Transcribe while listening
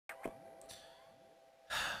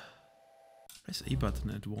Press A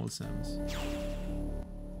button at wall Samus.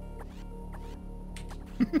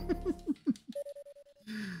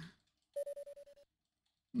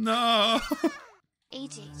 No!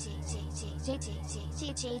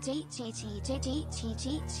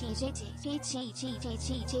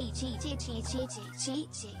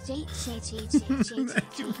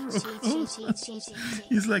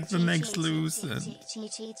 He's like the next loser.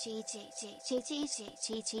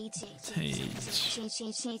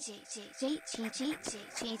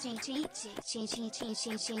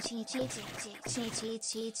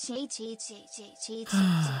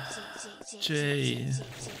 Jay.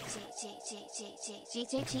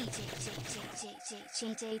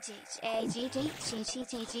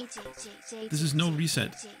 This is no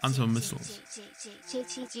reset until missiles.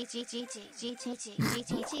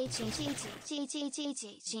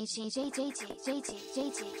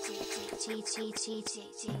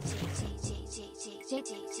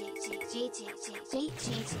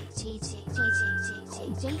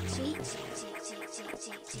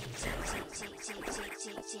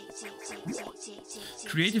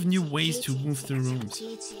 Creative new ways to move through rooms.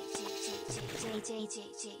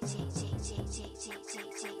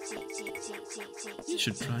 You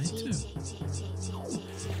should try it too.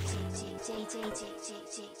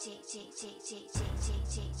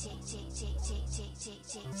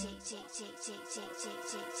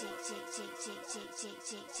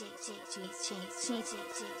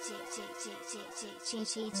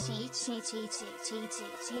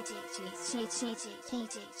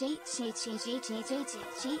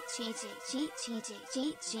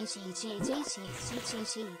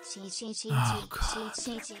 Oh God.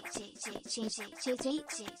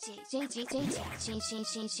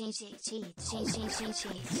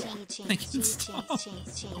 I can stop.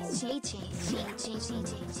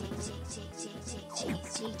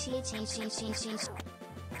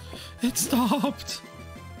 It stopped.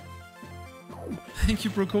 Thank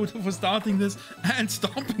you, Brocoto, for starting this and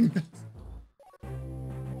stopping it.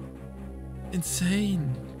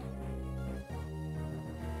 Insane.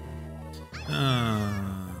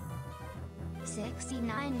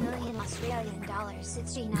 69 million Australian dollars,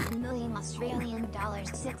 69 million Australian dollars,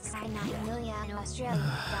 69 million Australian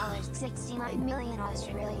dollars, 69 million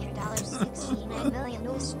Australian dollars, 69 million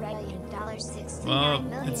Australian dollars, 69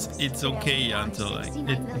 million. It's okay until like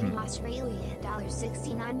 69 million Australian dollars,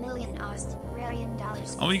 69 million Australian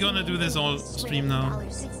dollars. Are we gonna do this all stream now?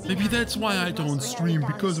 Maybe that's why I don't stream,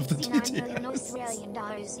 because of the TTS. Australian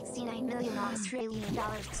dollars, 69 million Australian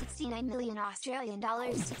dollars, 69 million Australian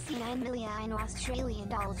dollars, 69 million Australian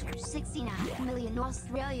dollars, 69 million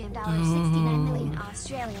Australian dollars, 69 million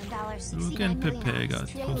Australian dollars, Look at Pepega,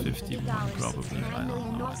 251 probably. I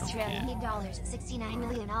don't know. 69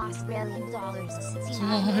 million Australian dollars,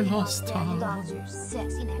 I lost time.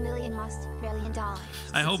 69 million Australian dollars.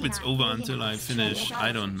 I hope it's over until I finish.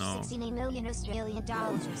 I don't know. 69 million Australian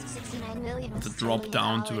dollars, 69 million The drop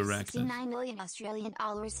down to Arachne. 69 million Australian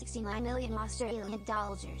dollars, 69 million Australian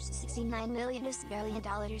dollars, 69 million Australian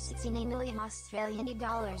dollars, 69 million Australian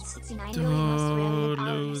dollars, 69 million Australian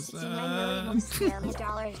dollars, 69 million Australian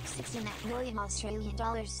dollars, 69 million Australian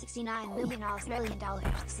dollars, 69 million Australian dollars,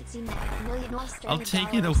 69 million Australian I'll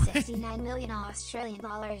take it away. 69 million Australian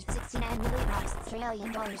dollars, 69 million Australian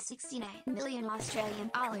dollars, 69 million Australian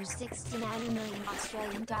dollars, 69 million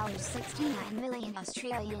Australian dollars, 69 million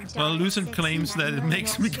Australian dollars. Well, Lucent claims that it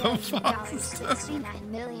makes me go faster.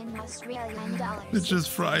 69 million Australian dollars. It just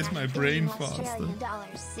fries my brain faster.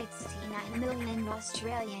 69 million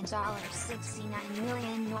Australian dollars, 69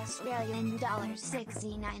 million Australian dollars,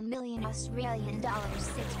 69 million Australian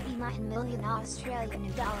dollars, 69 million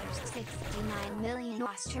Australian dollars, 69 million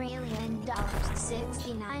Australian dollars,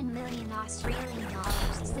 69 million Australian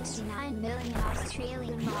dollars, 69 million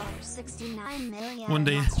Australian dollars, 69 million. One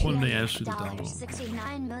day I should double.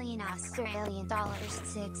 69 million Australian dollars,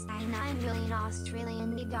 69 million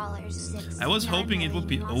Australian dollars. I was hoping it would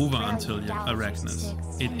be over until Arachnus.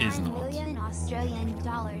 It is not. Australian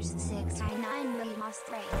dollars, 69 million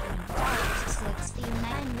Australian dollars,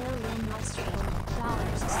 69 million Australian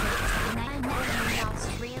dollars, 69 million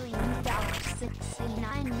Australian dollars,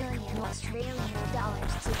 69 million Australian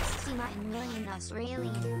dollars, 69 million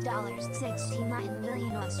Australian dollars, 69 million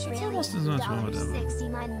Australian dollars,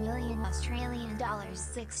 69 million Australian dollars,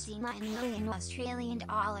 69 million Australian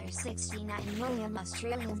dollars, 69 million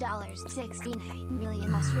Australian dollars, 69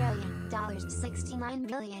 million Australian dollars, 69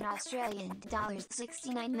 million Australian dollars,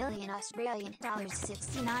 69 million Australian dollars,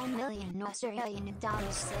 $69 million Australian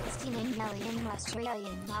dollars, 69 million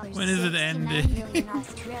Australian dollars. When is it ending?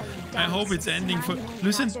 I hope it's ending for.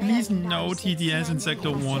 Listen, please no TTS in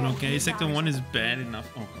Sector 1, okay? Sector 1 is bad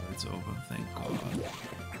enough. Oh god, it's over. Thank god.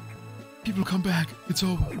 People come back. It's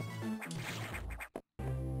over.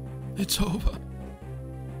 It's over.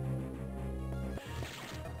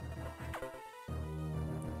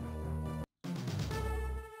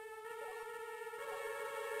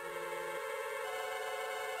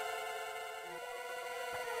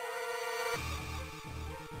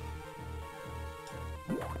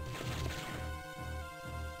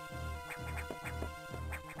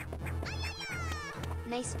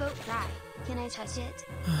 Nice boat fry. Can I touch it?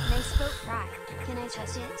 Nice boat fry. Can I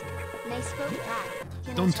touch it? Nice boat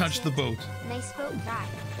fry. Don't touch the boat. Nice boat fry.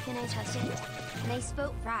 Can I touch it? Nice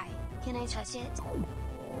boat fry. Can I touch it?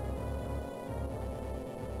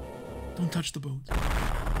 Don't touch the boat.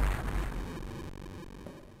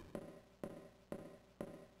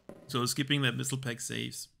 So skipping that missile pack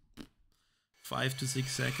saves 5 to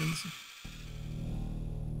 6 seconds.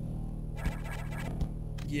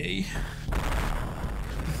 Yay.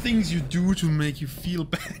 The things you do to make you feel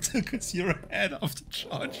better because you're ahead of the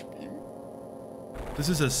charge beam. This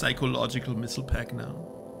is a psychological missile pack now.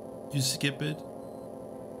 You skip it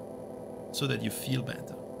so that you feel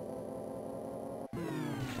better.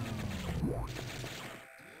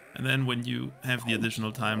 And then when you have the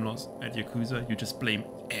additional time loss at Yakuza, you just blame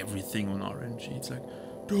everything on RNG. It's like,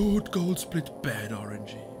 dude, gold split, bad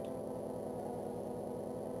RNG.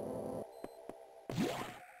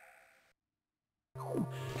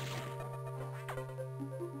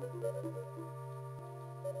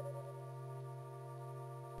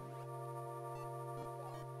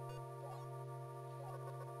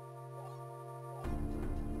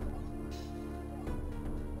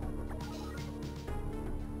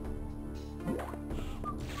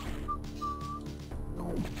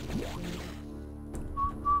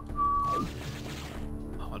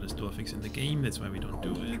 Hardest door fix in the game, that's why we don't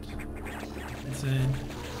do it. Insane.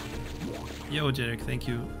 Yo, Jarek, thank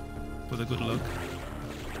you for the good luck.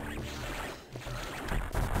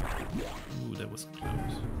 Ooh, that was close.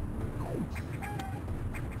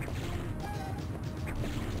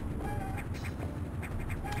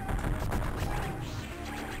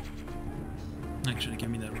 Actually, give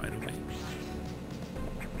me that right away.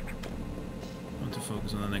 I want to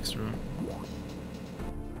focus on the next room.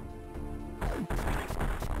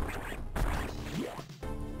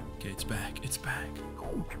 Okay, it's back, it's back.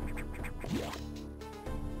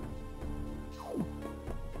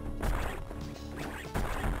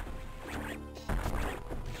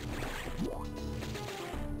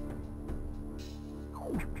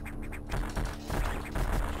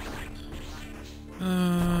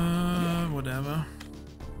 Whatever.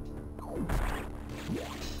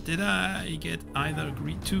 Did I get either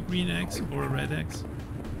two green eggs or a red eggs?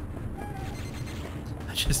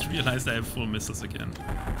 I just realized I have full missiles again.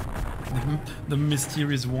 The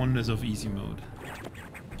mysterious wonders of easy mode.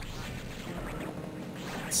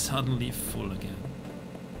 It's suddenly full again.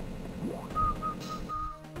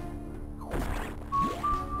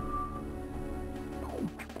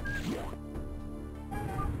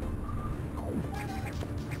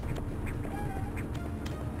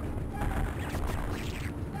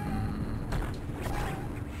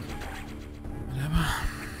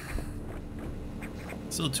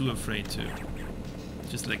 Still too afraid to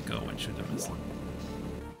just let go and shoot a missile.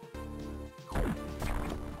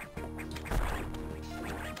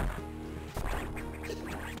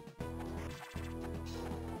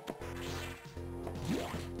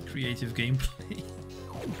 Creative gameplay.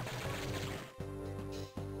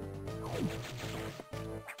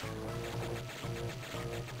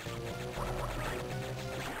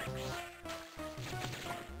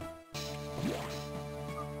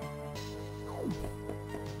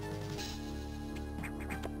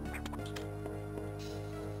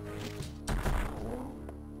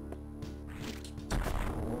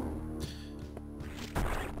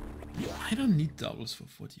 I don't need doubles for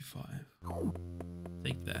 45.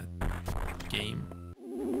 Take that. Game.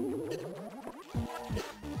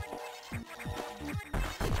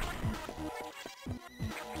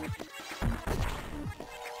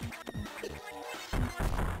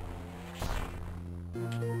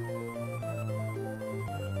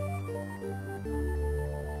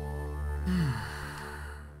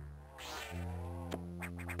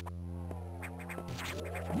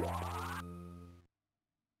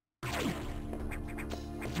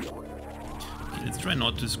 Let's try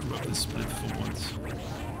not to screw up the split for once.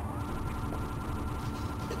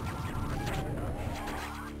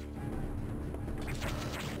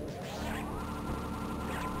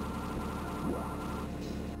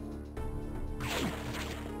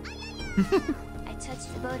 I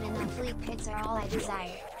touched the boat and the fleet pits are all I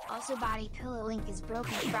desire. Also body pillow link is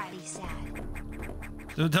broken Friday sad.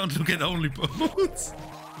 So don't look at only boats.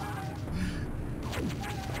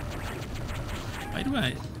 Why do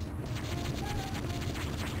I?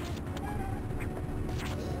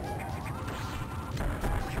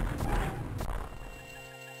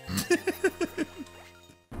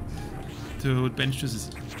 Dude, bench juice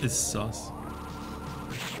is sus.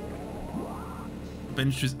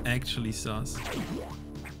 Bench juice actually sus.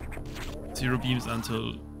 0 beams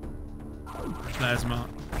until plasma,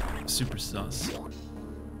 super sus.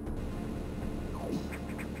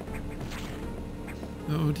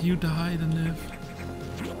 Oh, do you die then live?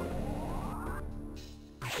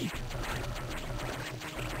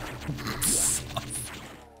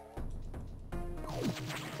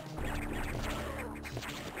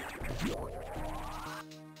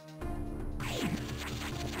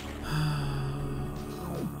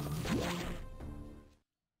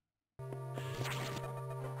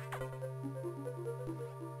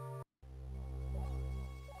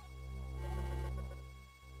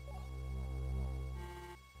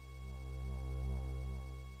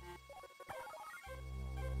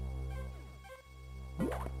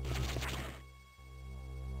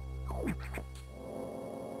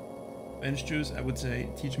 Bench juice, I would say,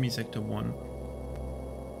 teach me sector 1.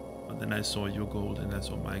 But then I saw your gold and I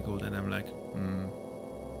saw my gold and I'm like,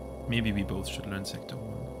 maybe we both should learn sector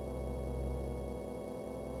 1.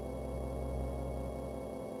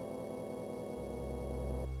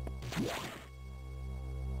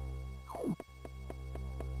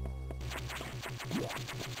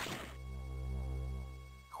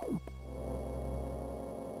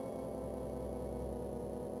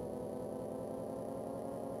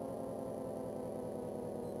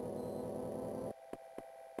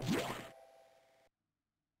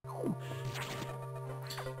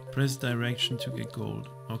 Press direction to get gold.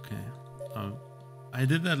 Okay. I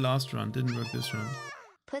did that last run, didn't work this run.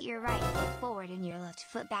 Put your right foot forward and your left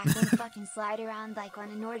foot back, then fucking slide around like on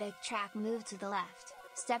a Nordic track, move to the left.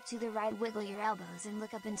 Step to the right, wiggle your elbows and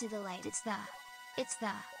look up into the light. It's the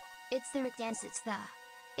Rick dance, it's the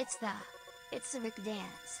Rick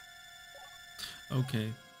dance.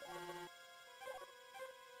 Okay.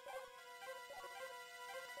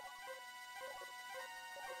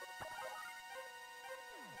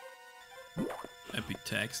 Epic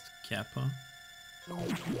text, Kappa.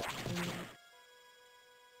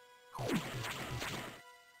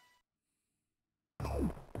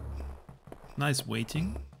 Nice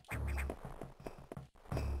waiting.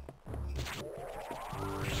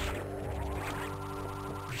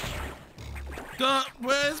 God,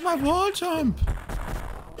 where's my wall jump?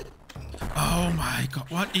 Oh my god,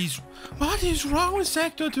 what is wrong with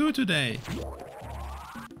Sector 2 today?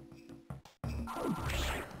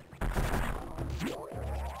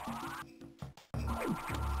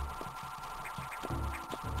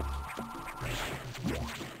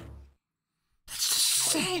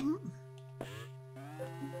 Same.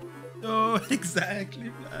 Oh, exactly,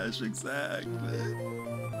 Flash, exactly.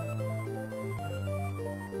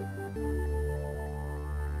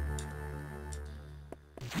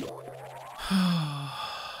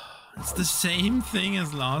 It's the same thing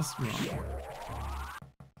as last round.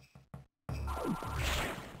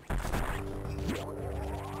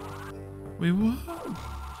 Wait, what?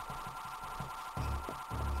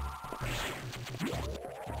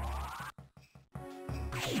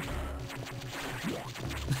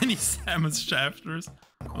 Any Samus shafters?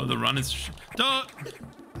 Oh, the run is don't.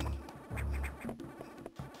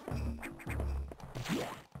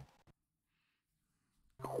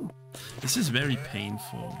 This is very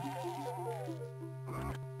painful.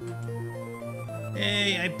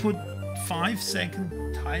 Hey, I put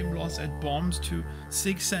 5-second time loss at bombs to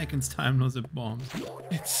 6 seconds time loss at bombs.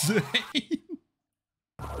 It's insane.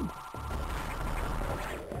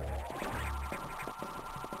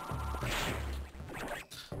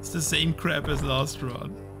 It's the same crap as last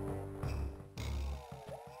run.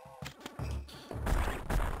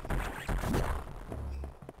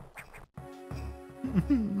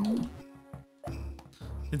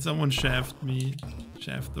 Can someone shaft me?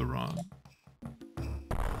 Shaft the run.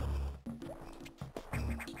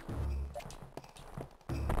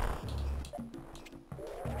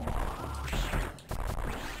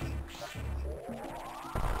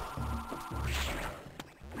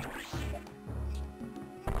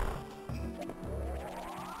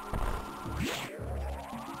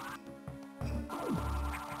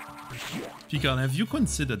 Pikan, have you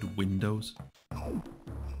considered Windows?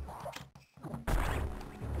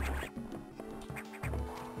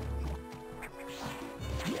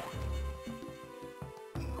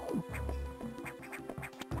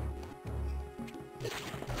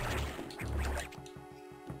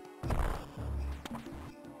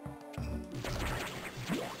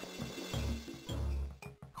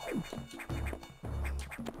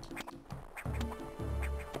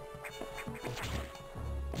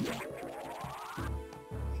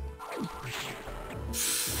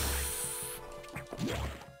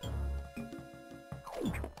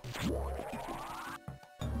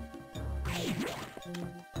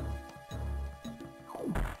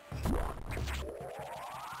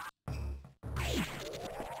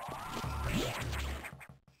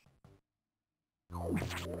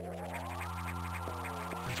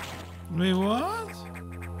 Wait, what?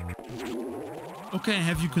 Okay,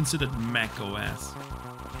 have you considered Mac OS?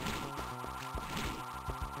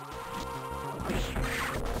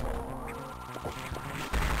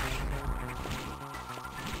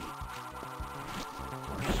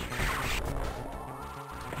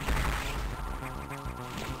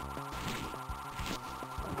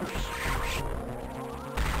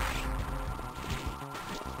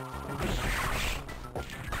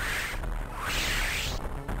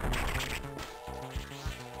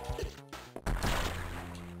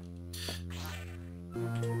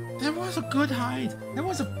 That was a good hide. That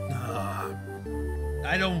was a...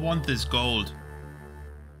 I don't want this gold.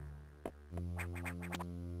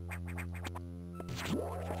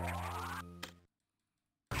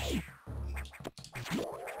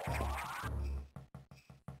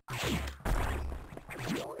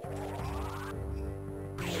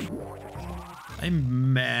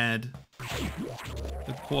 I'm mad.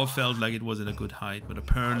 The core felt like it was in a good height, but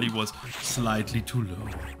apparently was slightly too low.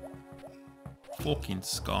 Fucking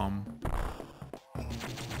scum.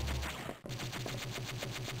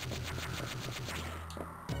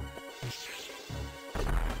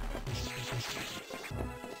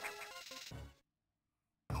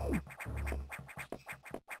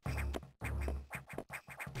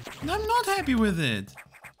 I'm not happy with it.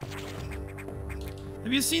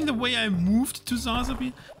 Have you seen the way I moved to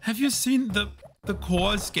Zazabi? Have you seen the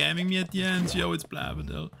core scamming me at the end? Yo, it's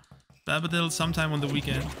Blabadil. Blabadil sometime on the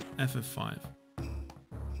weekend. FF5.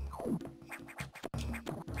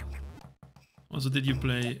 Also, did you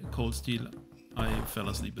play Cold Steel? I fell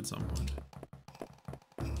asleep at some point.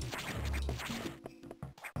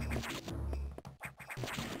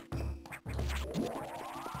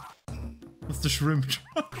 What's the shrimp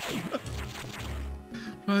drop?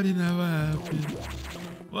 Why did it never happen?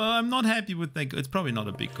 Well, I'm not happy with that. It's probably not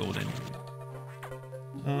a big gold anyway.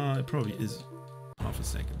 It probably is. Half a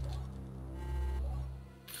second.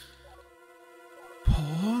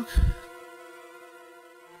 Pork?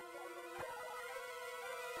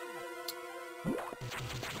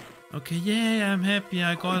 Okay, yeah, I'm happy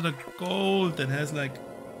I got a gold that has like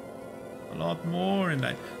a lot more,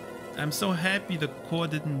 and I'm so happy the core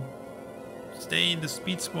didn't stay in the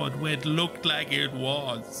speed spot where it looked like it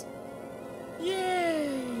was.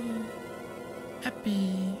 Yay!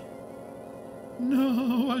 Happy.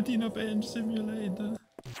 No, Altina Bench Simulator.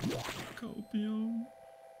 Copium.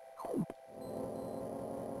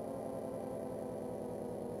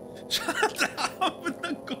 Shut up with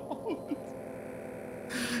the gold.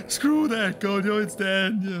 Screw that gold, yo, it's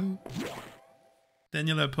Daniel.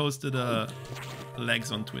 Daniel, I posted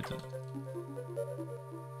legs on Twitter.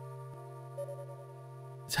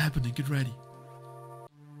 It's happening, get ready.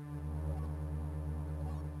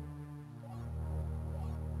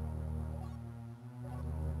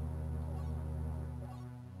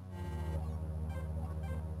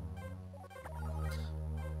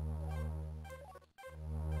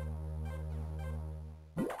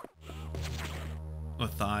 Or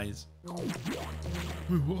thighs.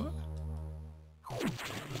 Wait, what?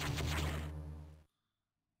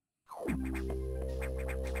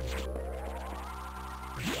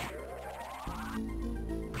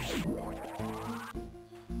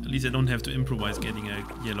 At least I don't have to improvise getting a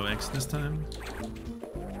yellow X this time.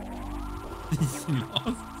 He's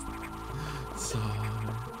lost. So...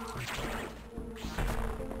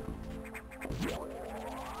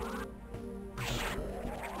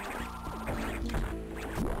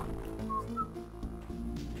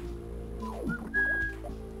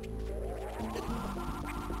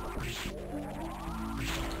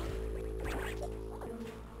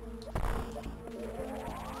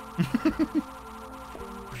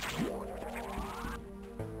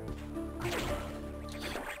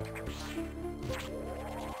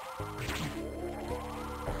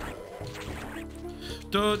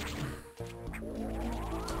 Dude.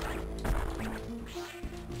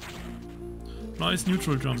 Nice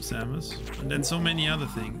neutral jump, Samus. And then so many other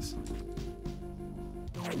things.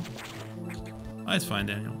 Oh, it's fine,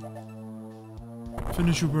 Daniel.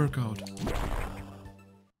 Finish your workout.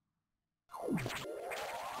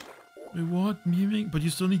 Wait, what? Memeing? But you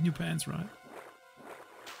still need new pants, right?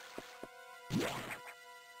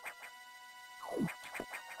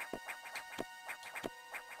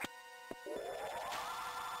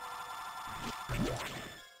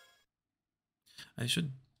 I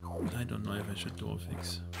should... I don't know if I should door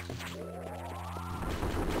fix.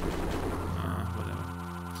 Whatever.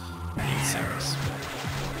 86.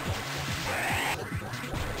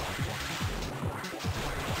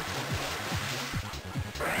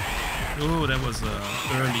 Oh, that was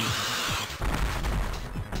early.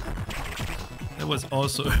 That was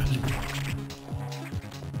also early.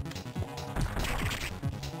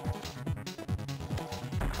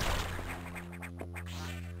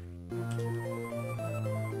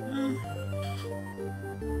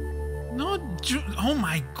 No, oh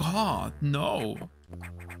my god, no.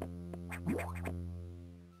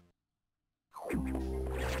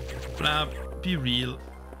 Blah, be real.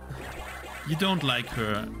 You don't like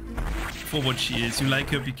her for what she is. You like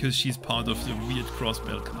her because she's part of the weird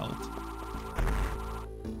crossbell cult.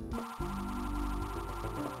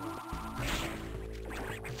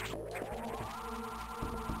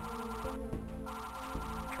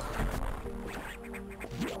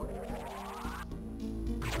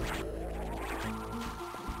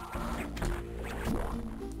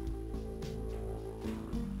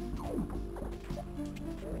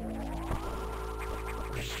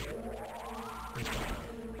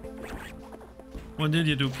 What did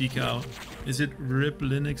you do, Pika? Is it RIP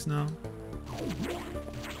Linux now?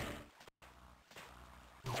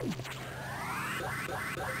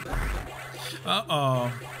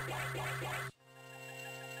 Uh-oh.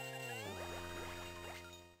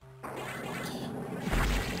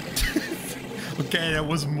 Okay, that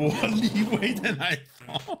was more leeway than I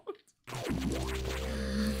thought.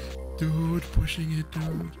 Dude, pushing it,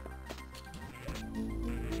 dude.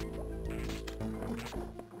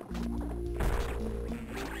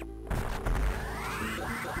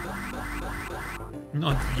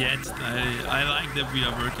 Not yet. I like that we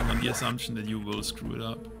are working on the assumption that you will screw it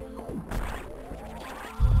up.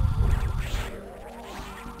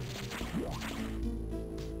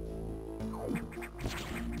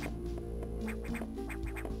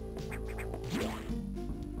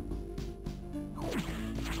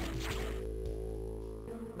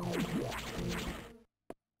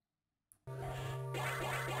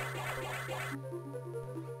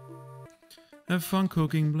 Have fun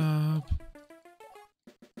cooking, Blob.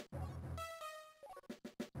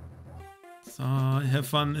 So, have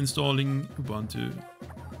fun installing Ubuntu.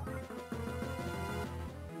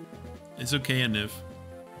 It's okay, Anif.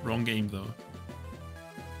 Wrong game, though.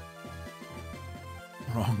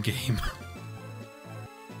 Wrong game.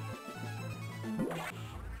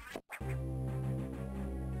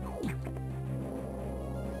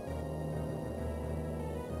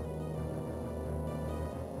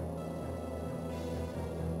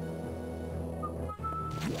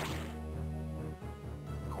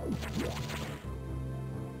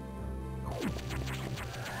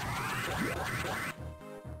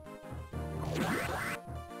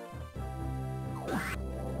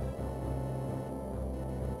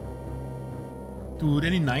 Dude,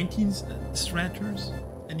 any 19s stratters?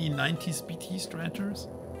 Any 90s BT stratters?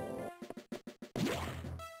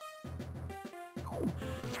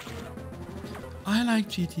 I like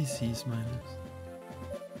GTCs, minus.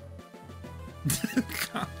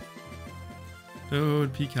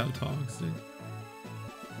 Dude, peek how toxic.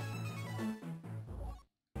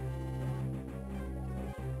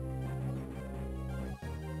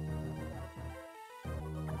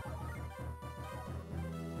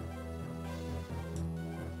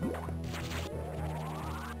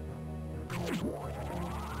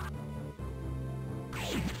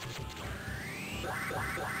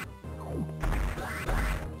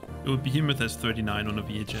 Behemoth has 39 on a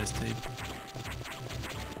VHS tape.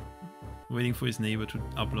 Waiting for his neighbor to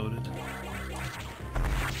upload it.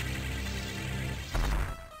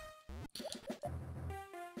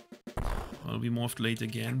 Well, we morphed late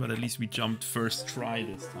again, but at least we jumped first try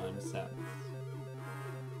this time. Sad.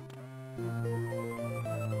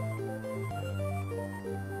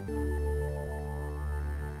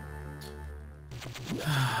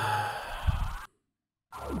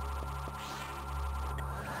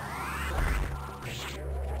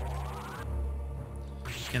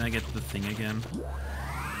 Can I get the thing again?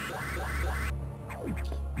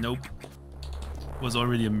 Nope. It was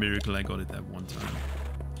already a miracle I got it that one time.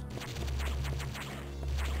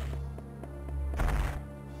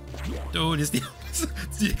 Dude, it's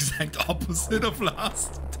the exact opposite of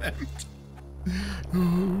last attempt.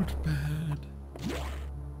 Dude, bad.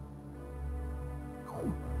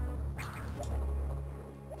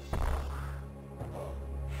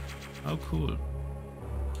 How cool.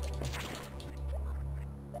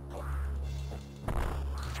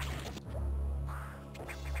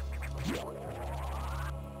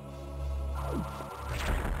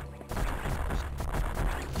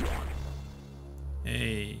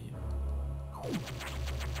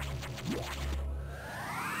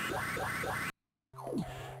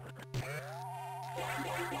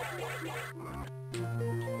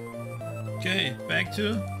 back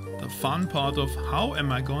to the fun part of how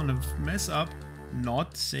am I gonna mess up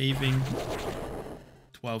not saving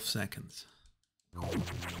 12 seconds.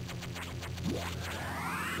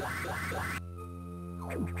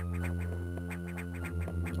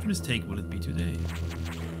 Which mistake will it be today?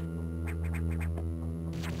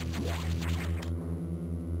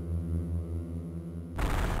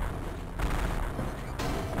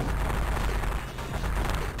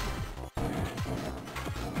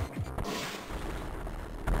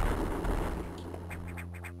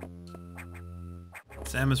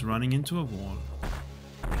 Sam is running into a wall.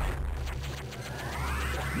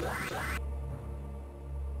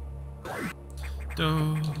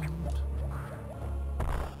 Don't.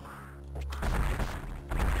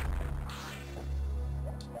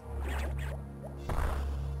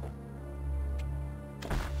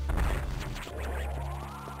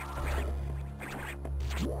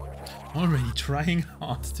 Already trying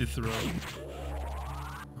hard to throw.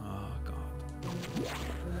 Oh god.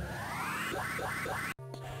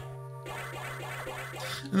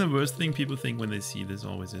 And the worst thing people think when they see this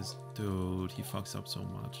always is, dude, he fucks up so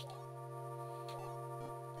much.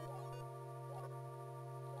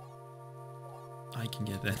 I can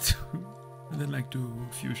get that too. And then like do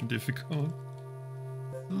Fusion difficult.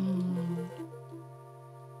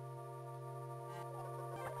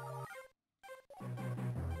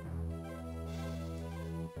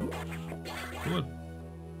 Cool.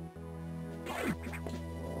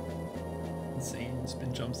 Insane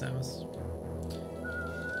spin jump Samus.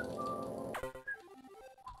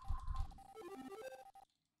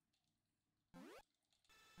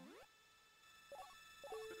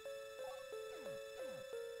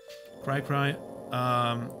 Cry.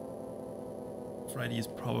 Friday is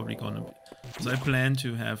probably gonna be. So I plan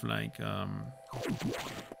to have like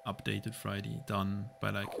updated Friday done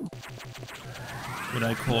by like what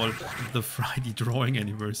I call the Friday drawing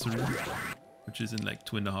anniversary, which is in like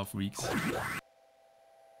 2.5 weeks.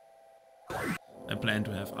 I plan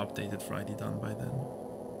to have updated Friday done by then,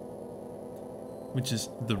 which is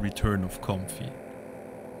the return of Comfy.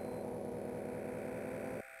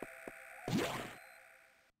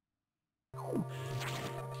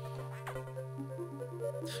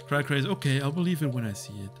 Cry crazy. Okay, I'll believe it when I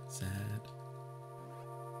see it. Sad.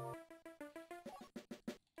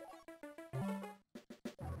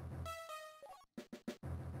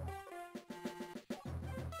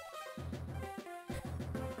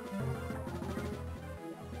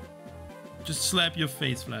 Just slap your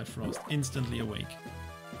face, Flat Frost. Instantly awake.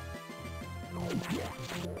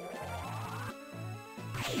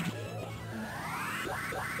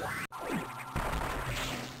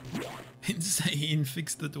 Insane,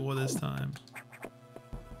 fix the door this time.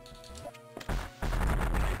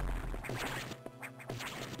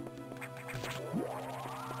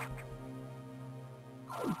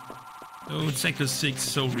 Oh, Sector 6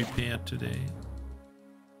 so repaired today.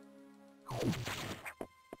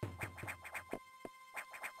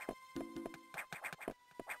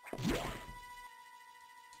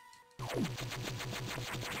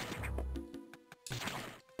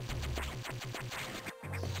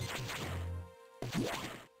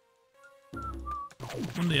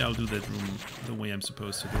 One day I'll do that room the way I'm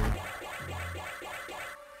supposed to do it.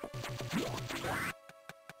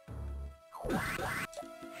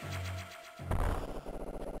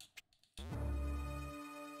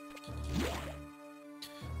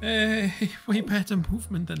 Hey, way better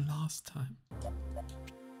movement than last time.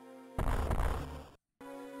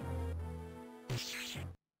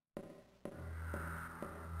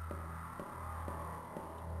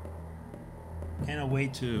 Cannot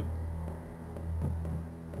wait to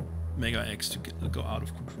Mega X to go out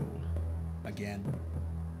of control again.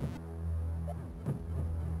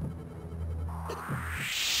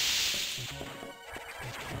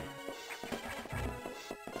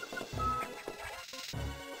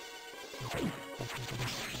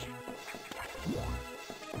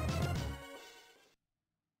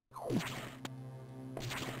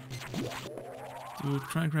 Dude,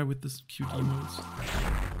 try and grab with this cute emotes.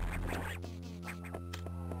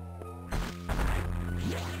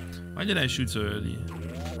 Why did I shoot so early?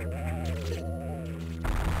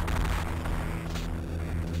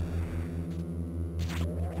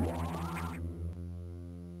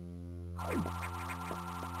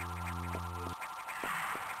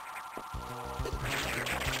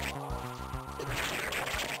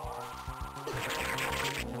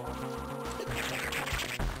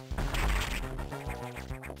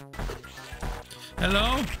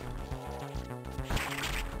 Hello?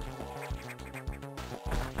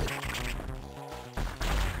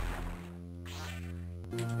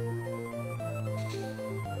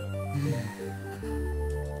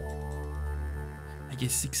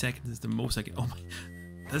 guess 6 seconds is the most I can. Oh my,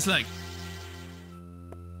 that's like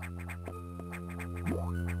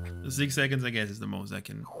 6 seconds. I guess is the most I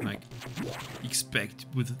can like expect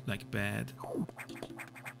with like bad.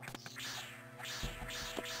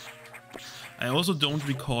 I also don't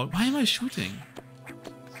recall. Why am I shooting?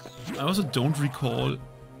 I also don't recall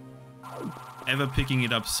ever picking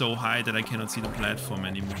it up so high that I cannot see the platform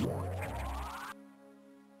anymore.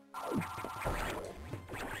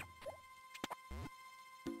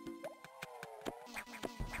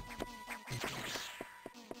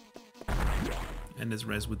 And as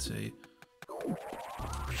Rez would say,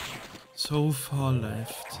 so far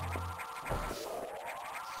left.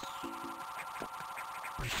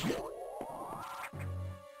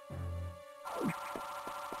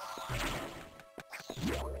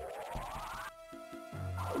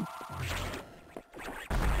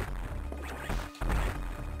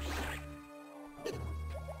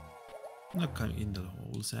 Not going in the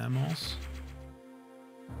hole, Samus.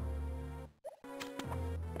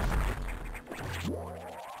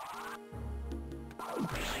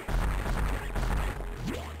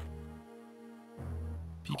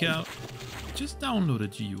 Peek out. Just download a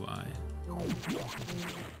GUI.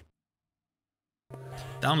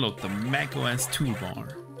 Download the macOS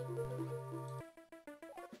toolbar.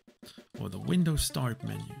 Or the Windows Start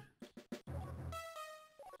menu.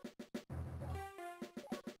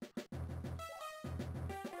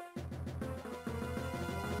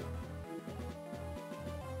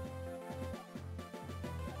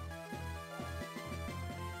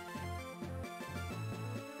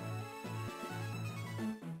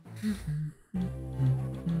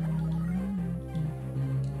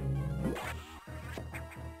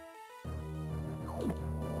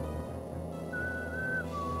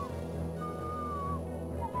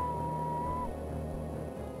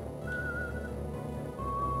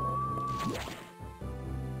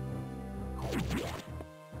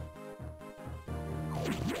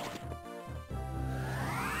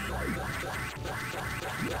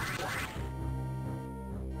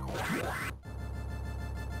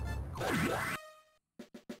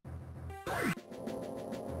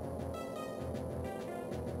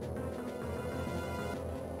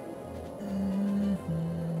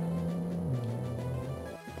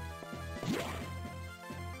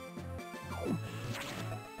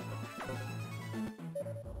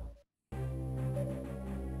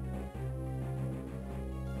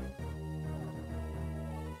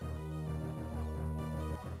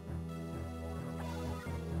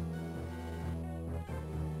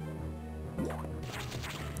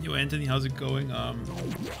 Yo, Anthony, how's it going?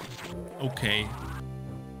 Okay.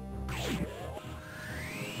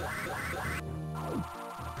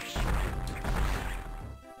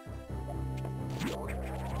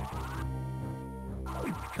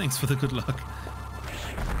 Thanks for the good luck.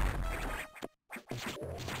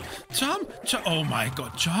 Jump! Oh my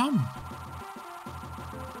god, jump!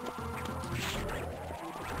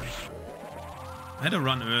 I had a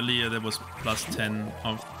run earlier that was plus 10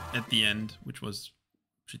 at the end, which was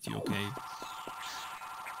pretty okay.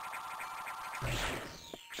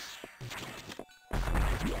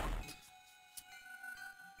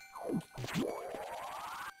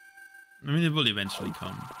 I mean, it will eventually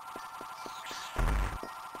come.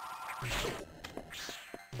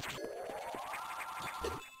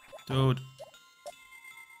 Dude.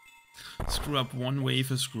 Screw up one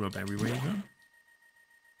wafer, screw up every wafer.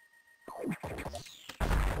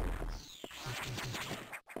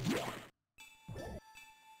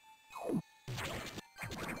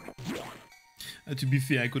 To be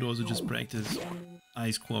fair, I could also just practice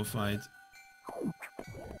Ice Core fight.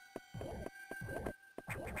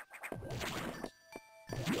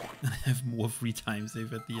 And I have more free time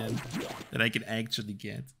save at the end that I can actually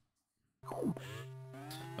get.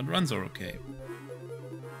 But runs are okay.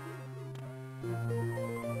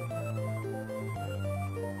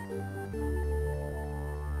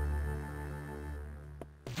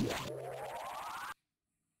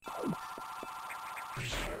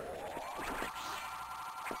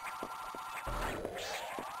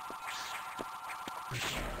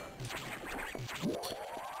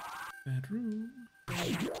 Bedroom.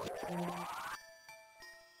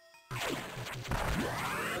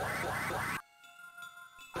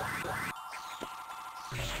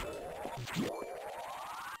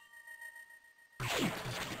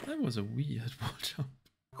 That was a weird wall jump.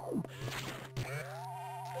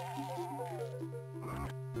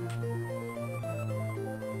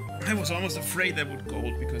 I was almost afraid that would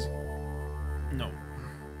gold because no.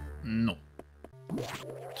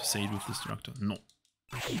 To say it with Destructor, no.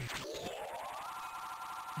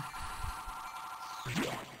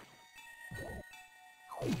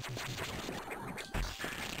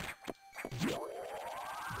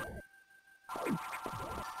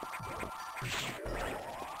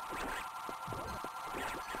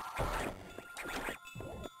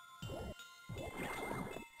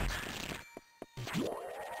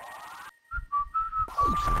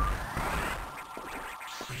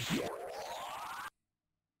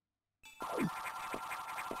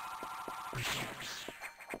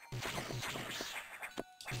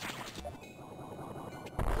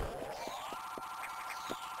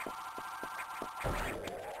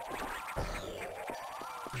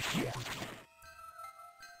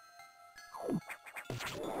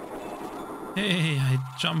 Hey, I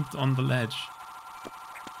jumped on the ledge.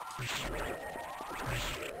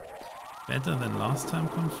 Better than last time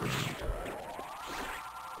confirmed.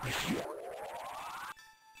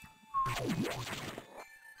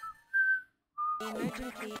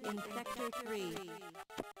 Emergency in Sector 3.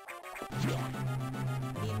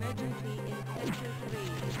 Emergency in Sector 3.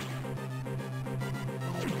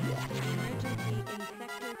 Emergency in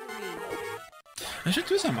Sector 3. I should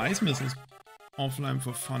do some ice missiles offline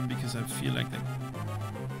for fun because I feel like they...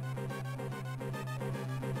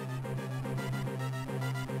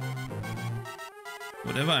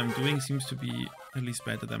 Whatever I'm doing seems to be at least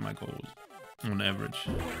better than my goals, on average.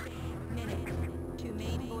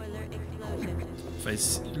 If I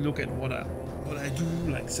look at what I do,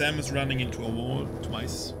 like Sam is running into a wall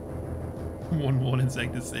twice. One wall in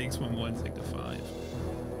Sector 6, one wall in Sector 5.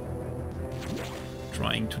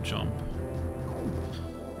 Trying to jump.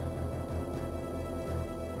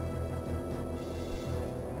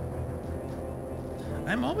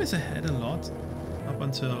 I'm always ahead a lot, up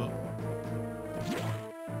until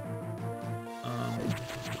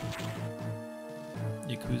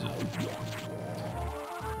Yakuza.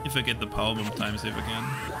 If I get the power bomb time save again,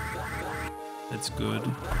 that's good.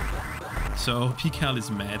 So Pikal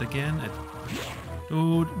is mad again at...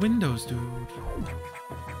 Dude, Windows, dude.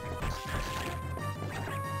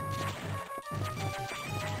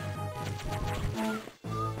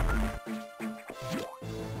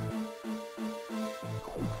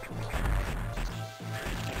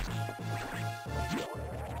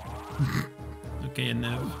 Okay, and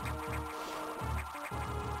Nev.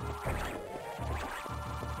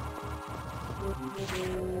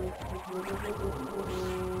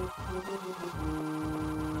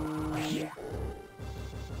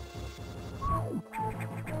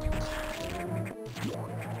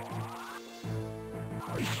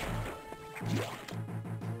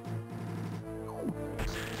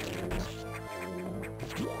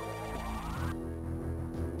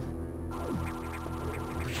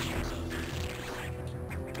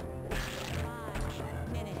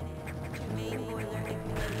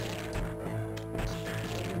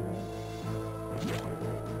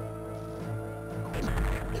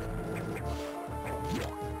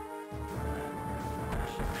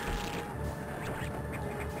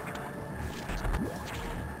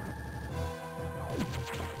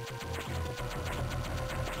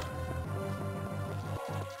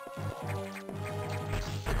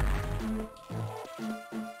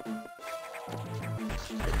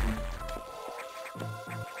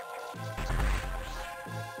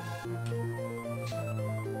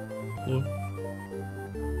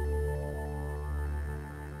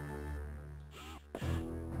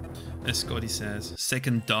 As Scotty says,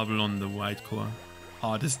 second double on the white core.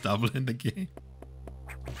 Hardest double in the game.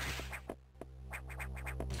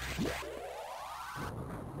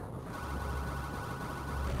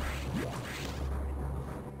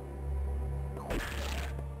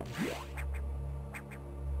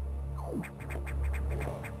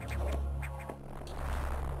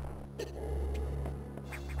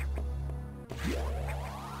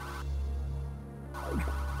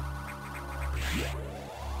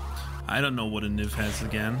 I don't know what a Niv has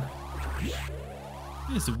again.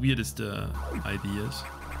 It's the weirdest ideas.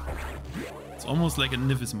 It's almost like a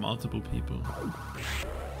Niv is multiple people.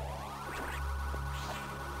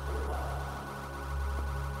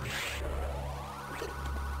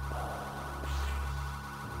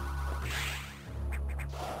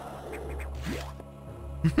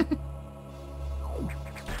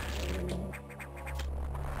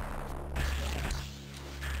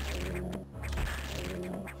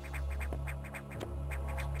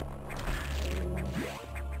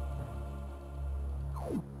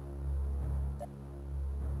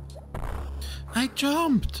 I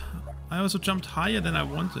jumped! I also jumped higher than I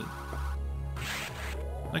wanted.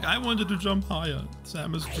 Like, I wanted to jump higher.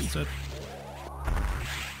 Samus just said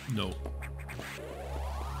no.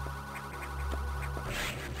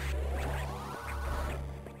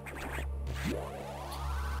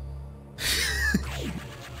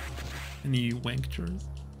 Any wankers?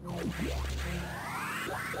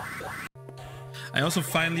 I also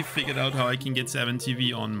finally figured out how I can get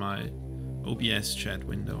 7TV on my OBS chat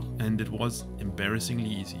window, and it was embarrassingly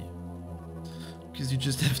easy. Because you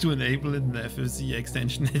just have to enable it in the FFC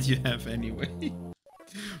extension that you have anyway.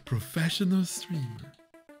 Professional streamer.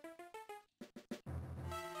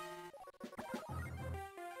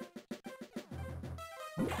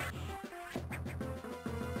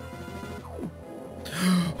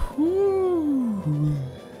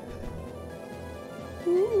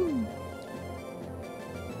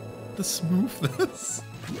 The smoothness.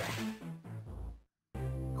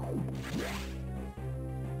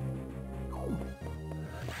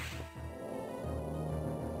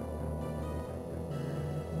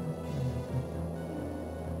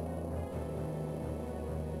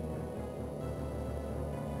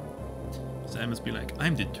 So I must be like,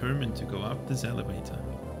 I'm determined to go up this elevator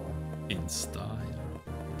in style.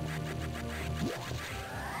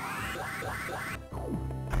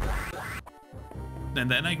 And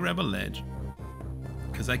then I grab a ledge.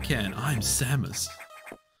 Because I can. I'm Samus.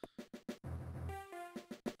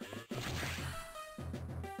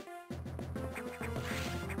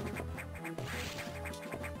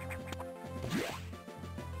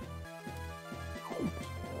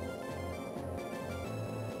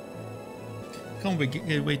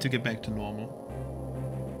 Can't wait to get back to normal.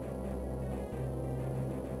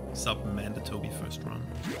 Sub mandatory first run.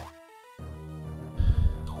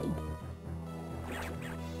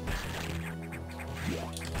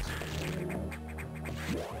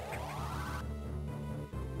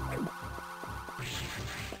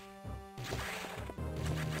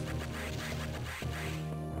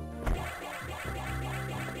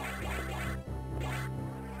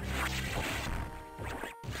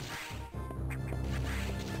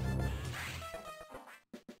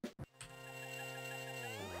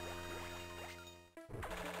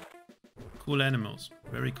 Cool animals.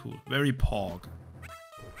 Very cool. Very pog.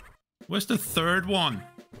 Where's the third one?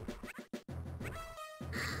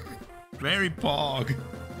 Very pog.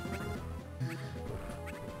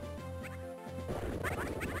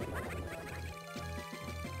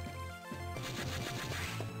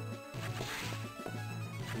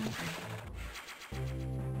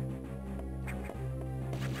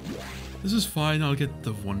 This is fine, I'll get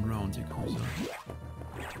the one round Yakuza.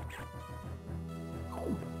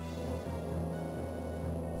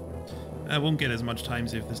 I won't get as much time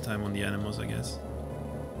save this time on the animals, I guess.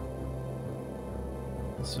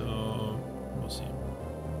 So, we'll see.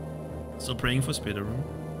 Still praying for Spitter Room.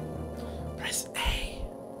 Press A.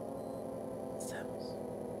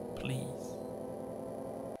 Samus, please.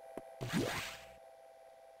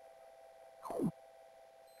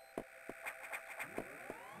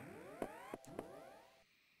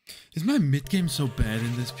 Is my mid game so bad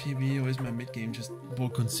in this PB, or is my mid game just more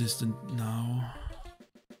consistent now?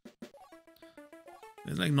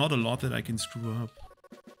 There's like not a lot that I can screw up.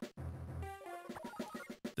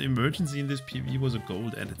 The emergency in this PB was a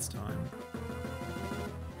gold at its time.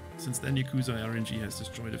 Since then Yakuza RNG has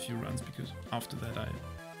destroyed a few runs because after that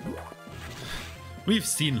we've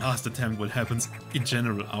seen last attempt what happens in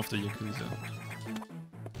general after Yakuza.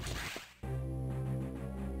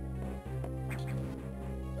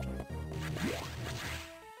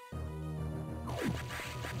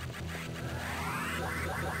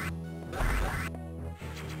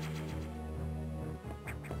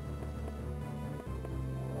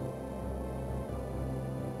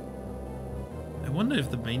 I wonder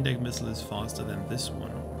if the main deck missile is faster than this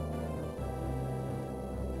one.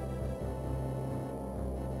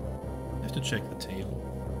 I have to check the table.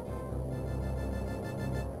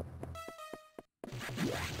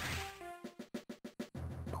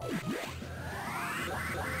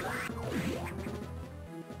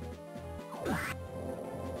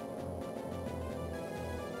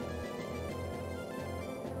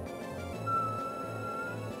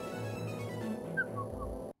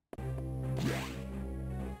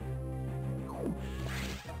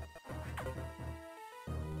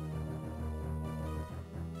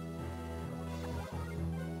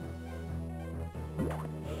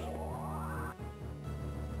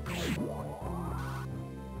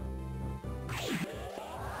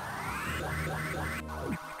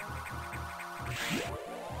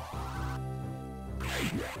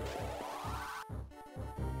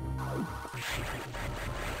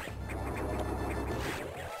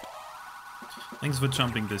 Thanks for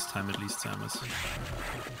jumping this time at least, Samus.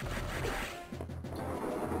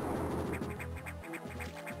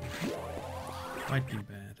 Might be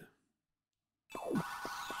bad.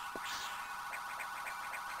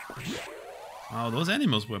 Wow, those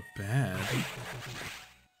animals were bad.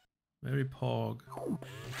 Very pog.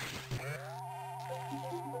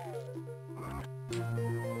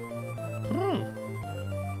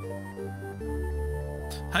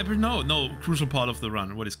 Hyper, no, crucial part of the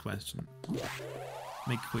run. What is question?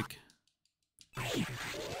 Make quick. Is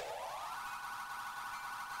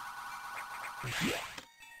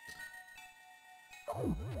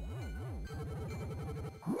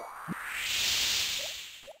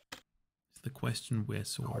the question where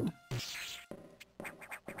sword?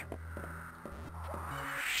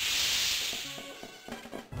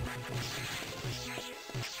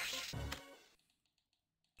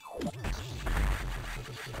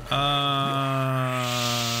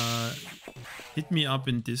 Hit me up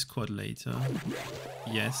in Discord later.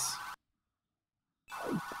 Yes.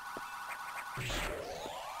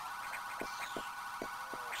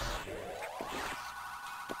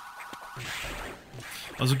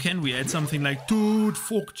 Also, can we add something like, dude,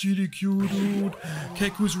 fuck GDQ, dude.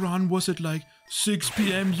 Keku's run was at like 6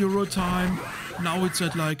 PM Euro time. Now it's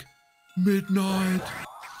at like midnight.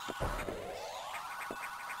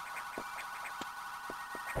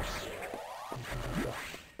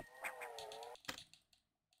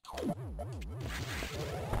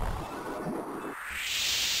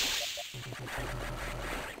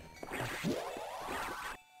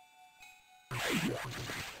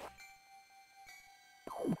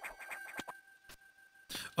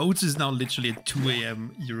 Oats is now literally at 2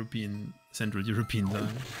 AM Central European time.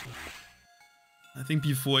 I think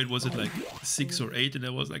before it was at like 6 or 8 and I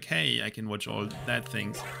was like, hey, I can watch all that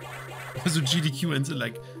things. So GDQ ends at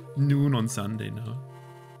like noon on Sunday now.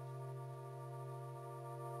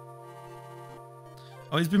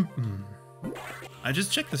 Oh, it's been... I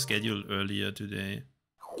just checked the schedule earlier today.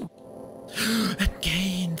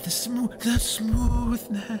 Again, the smoothness.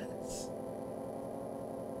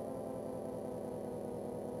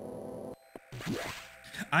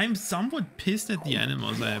 I'm somewhat pissed at the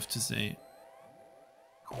animals, I have to say.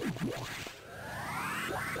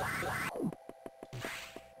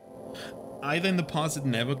 Either in the past it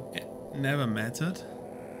never mattered.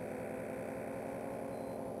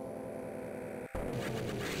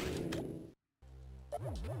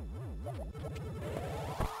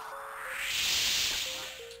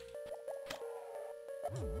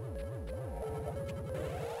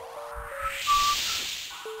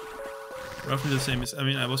 Roughly the same as, I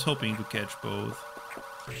mean, I was hoping to catch both.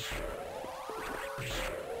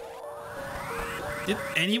 Did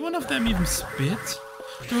any one of them even spit?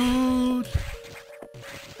 Dude!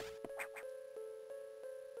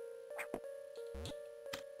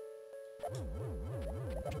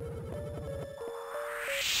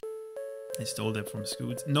 I stole that from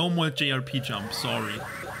Scoots. No more JRP jump, sorry.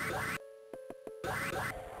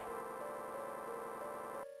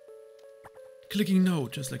 Clicking no,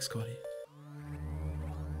 just like Scotty.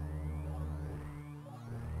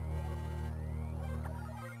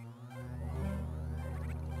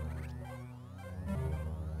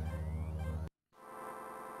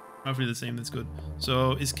 Roughly the same, that's good.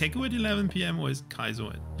 So is Keku at 11 PM or is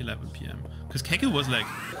Kaizo at 11 PM? Because Keku was like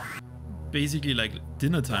basically like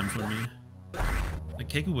dinner time for me. Like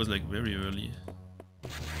Keku was like very early.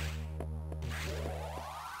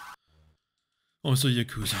 Also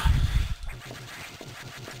Yakuza.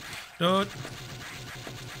 Dude.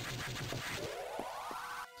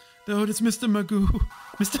 Dude, it's Mr. Magoo.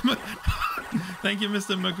 Mr. Magoo. Thank you,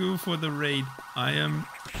 Mr. Magoo, for the raid. I am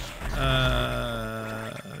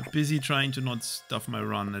busy trying to not stuff my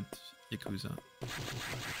run at Yakuza.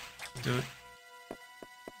 Dude.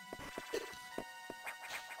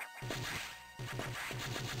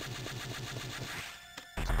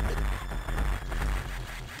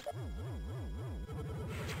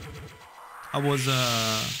 How was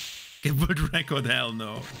get world record? Hell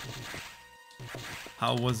no.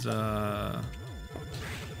 How was 3D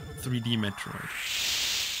Metroid?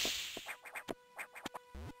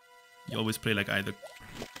 You always play like either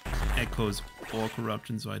Echoes or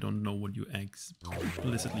Corruption, so I don't know what you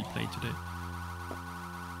explicitly play today.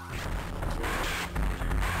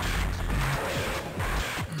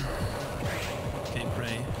 Okay,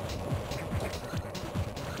 pray.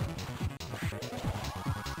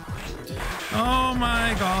 Oh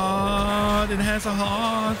my god, it has a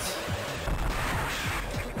heart.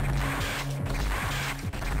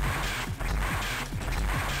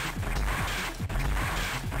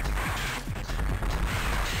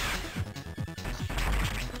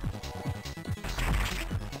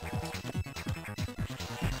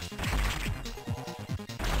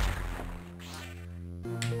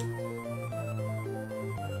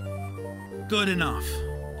 Good enough.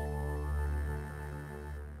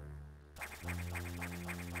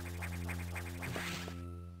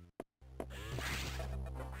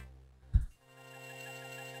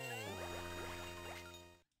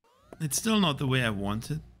 It's still not the way I want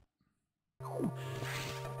it.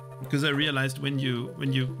 Because I realized when you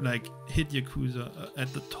like hit Yakuza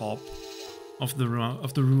at the top of the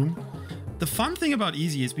room, the fun thing about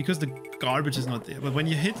easy is because the garbage is not there. But when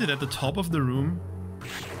you hit it at the top of the room,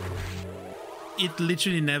 it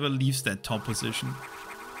literally never leaves that top position.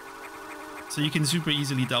 So you can super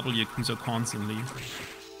easily double Yakuza constantly.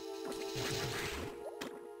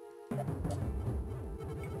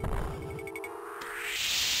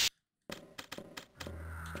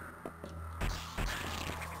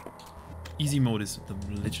 Easy mode is the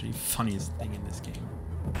literally funniest thing in this game.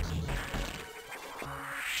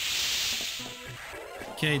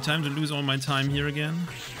 Okay, time to lose all my time here again.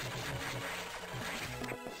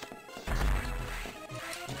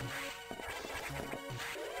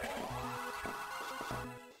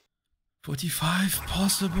 $45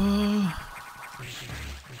 possible.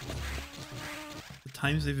 The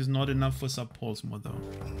time save is not enough for sub pulse mod though.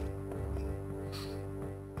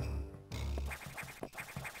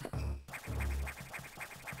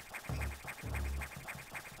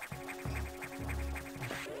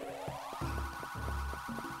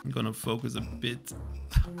 I'm gonna focus a bit.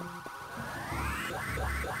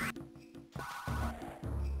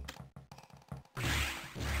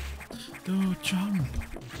 Oh, jump.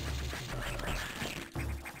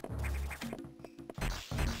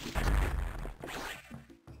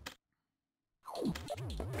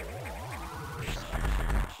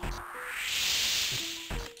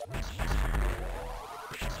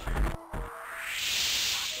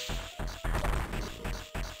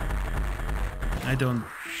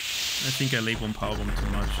 I think I label on power bomb too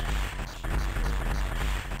much.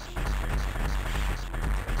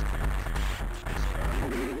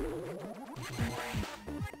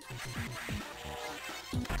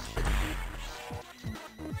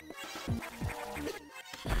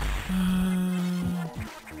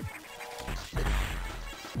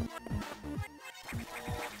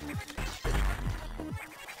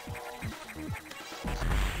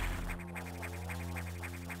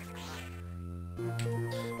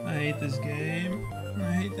 I hate this game.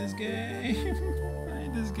 I hate this game. I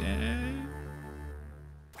hate this game.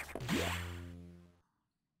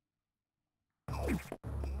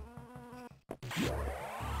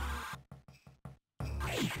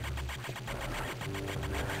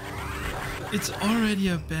 It's already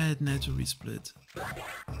a bad netto resplit.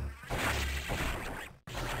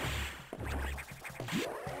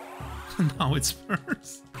 Now it's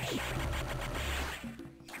worse.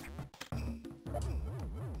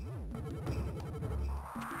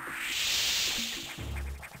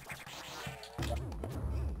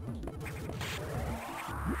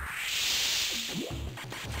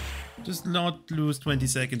 Just not lose 20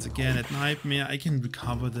 seconds again at Nightmare. I can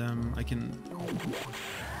recover them. I can...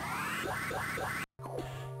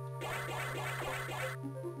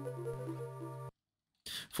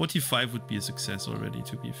 $45 would be a success already,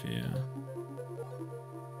 to be fair.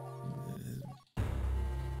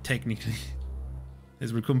 Technically.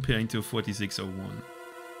 As we're comparing to a 4601.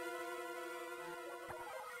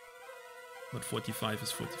 But 45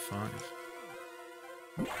 is 45.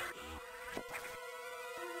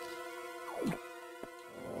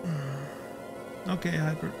 Okay,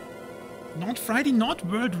 Hyper. Not Friday, not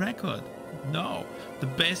world record. No. The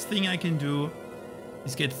best thing I can do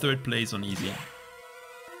is get third place on easy.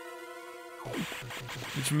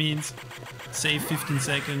 Which means save 15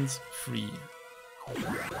 seconds, free.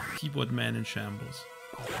 Keyboard man in shambles.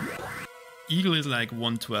 Eagle is like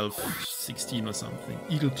 112, 16 or something.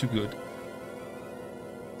 Eagle too good.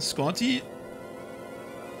 Scotty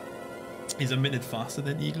is a minute faster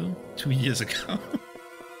than Eagle 2 years ago.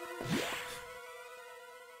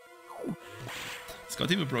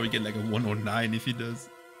 Scotty will probably get like a 109 if he does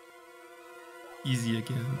easy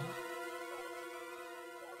again.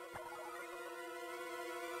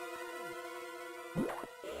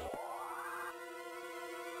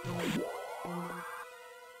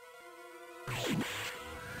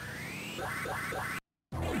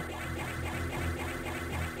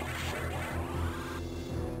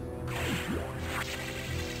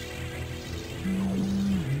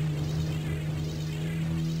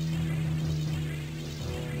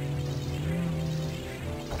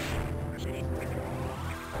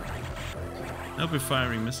 I'll be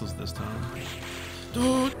firing missiles this time.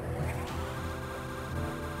 Dude!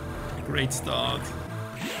 Great start.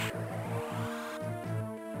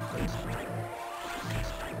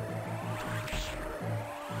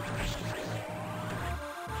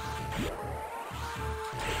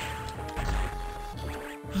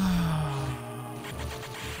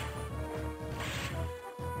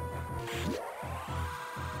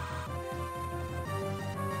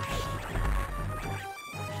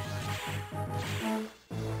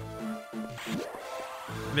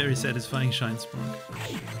 Very satisfying shine spark.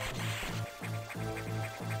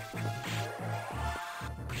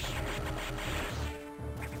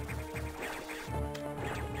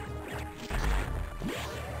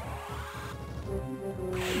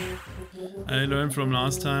 I learned from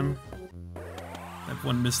last time that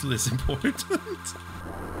one missile is important.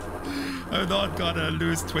 I'm not gonna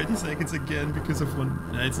lose 20 seconds again because of one...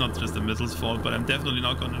 It's not just the missile's fault, but I'm definitely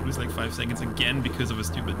not gonna lose like 5 seconds again because of a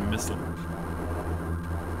stupid missile.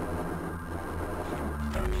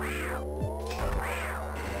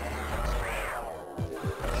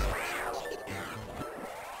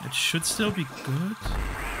 It should still be good.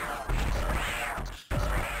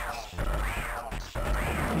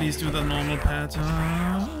 Please do the normal pattern.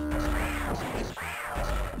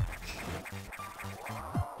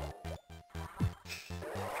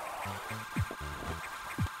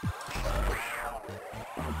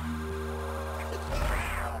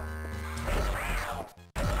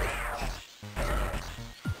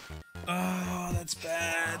 Oh, that's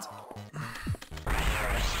bad.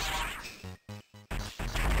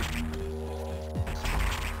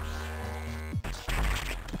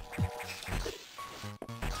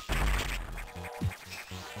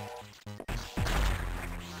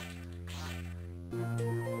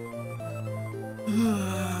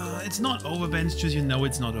 It's not over, bench choose. You know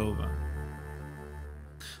it's not over.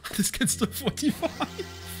 This gets to 45.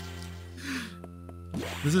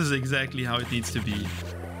 This is exactly how it needs to be.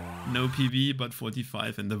 No PB, but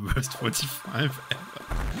 45 and the worst 45 ever.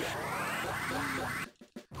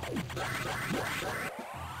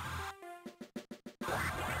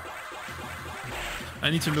 I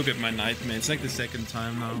need to look at my nightmare. It's like the second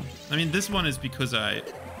time now. I mean, this one is because I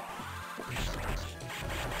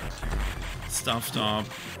stuffed up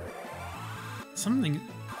something.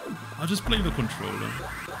 I'll just play the controller.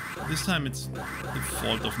 This time it's the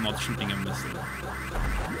fault of not shooting a missile.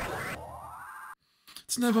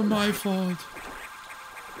 It's never my fault.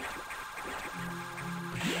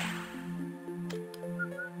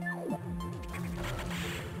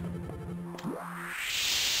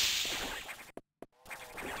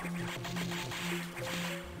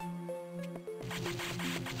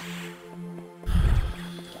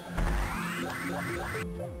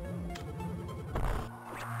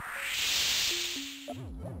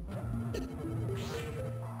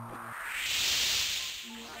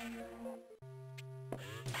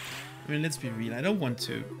 I mean, let's be real, I don't want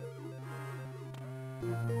to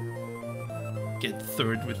get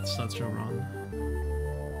third with such a run.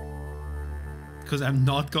 Because I'm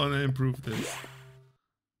not gonna improve this.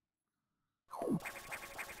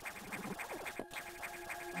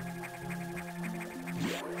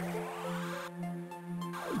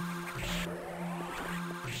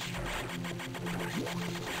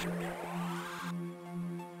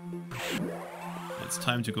 It's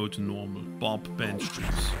time to go to normal. Bob bench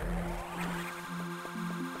juice.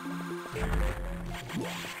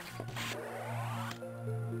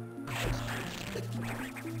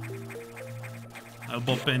 I'll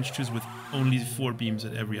bob bench choose with only 4 beams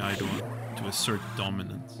at every eye door to assert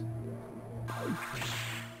dominance.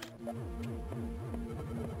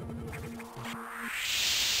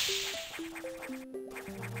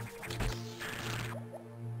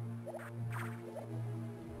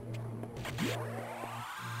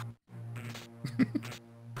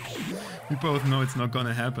 We both know it's not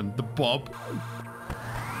gonna happen. The bob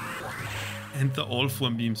and the all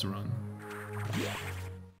 4 beams run.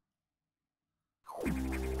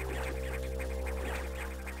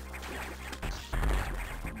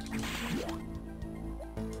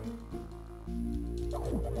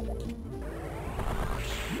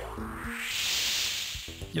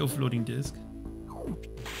 Yo, floating disc.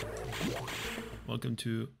 Welcome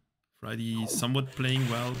to Friday. Somewhat playing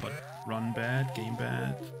well, but run bad, game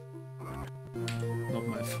bad. Not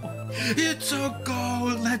my fault. It's a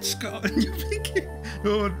goal! Let's go! New bikini.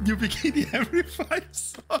 Oh, new bikini every 5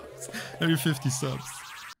 subs. Every 50 subs.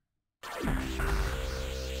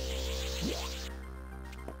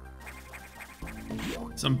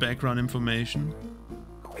 Some background information.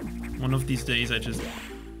 One of these days I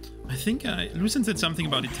think Lucien said something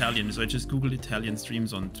about Italian, so I just googled Italian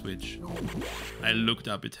streams on Twitch. I looked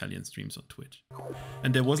up Italian streams on Twitch.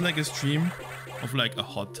 And there was like a stream of like a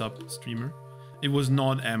hot tub streamer. It was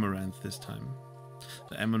not Amaranth this time.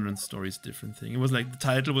 The Amaranth story is a different thing. It was like, the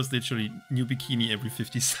title was literally new bikini every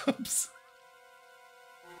 50 subs.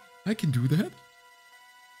 I can do that?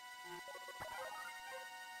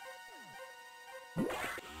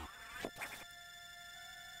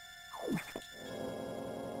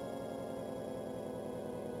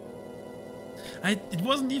 It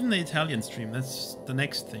wasn't even the Italian stream, that's the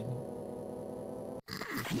next thing.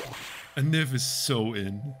 A Niv is so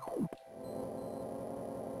in.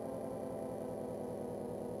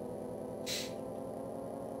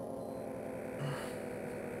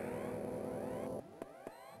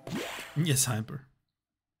 Yes, Hyper.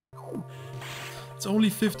 It's only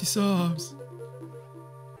 50 subs.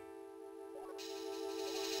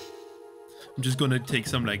 I'm just gonna take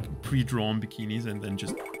some like pre-drawn bikinis and then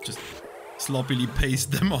just sloppily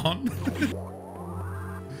paste them on.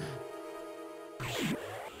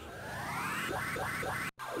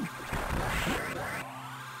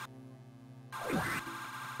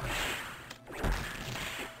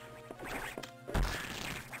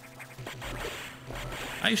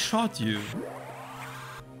 I shot you.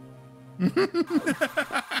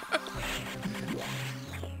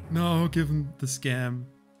 No, given the scam.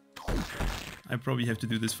 I probably have to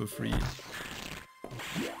do this for free.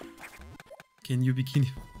 Can you bikini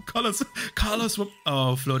color swap?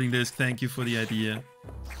 Oh, floating disk, thank you for the idea.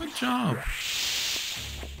 Good job.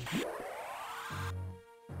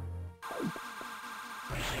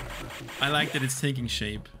 I like that it's taking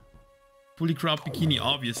shape. Fully cropped bikini,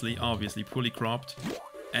 obviously fully cropped.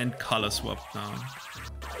 And color swapped now.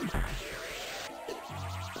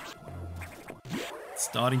 It's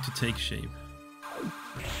starting to take shape.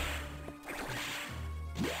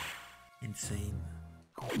 Insane.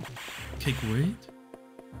 Okay, wait.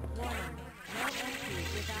 Warning. No entry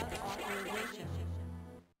without authorization.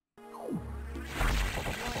 Warning.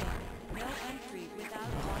 No entry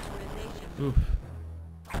without authorization. Oof.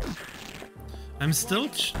 I'm still No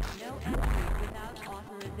entry without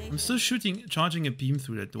authorization. charging a beam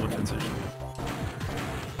through that door transition.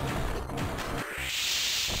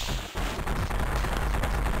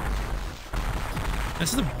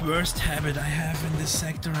 That's the worst habit I have in this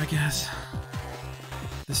sector, I guess.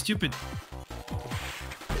 The stupid...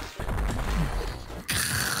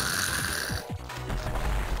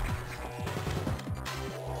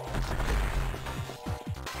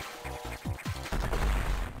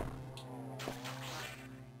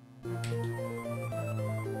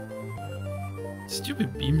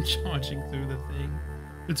 Stupid beam charging through the thing.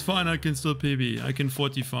 It's fine, I can still PB. I can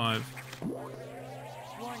 45. Warning.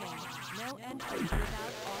 No entry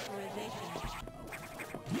without authorization.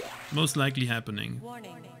 Most likely happening.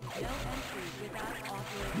 Warning. No entry without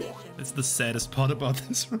authorization. That's the saddest part about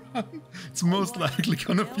this run. It's most likely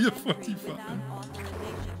gonna be a 45. Without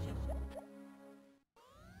authorization.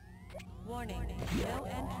 Warning. No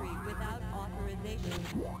entry without authorization.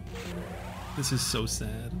 This is so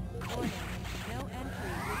sad. Warning. No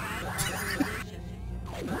entry without authorization.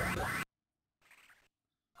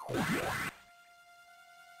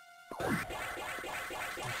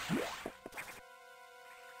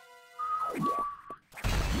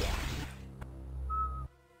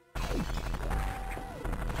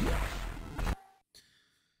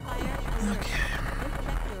 Fire alert. This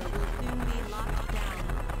sector will soon be locked down.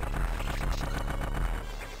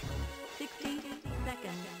 60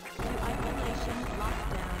 seconds to isolation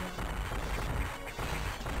lockdown.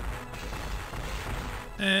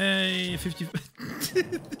 Hey, 50.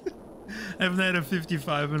 I haven't had a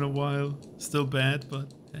 55 in a while. Still bad,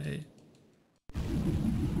 but hey.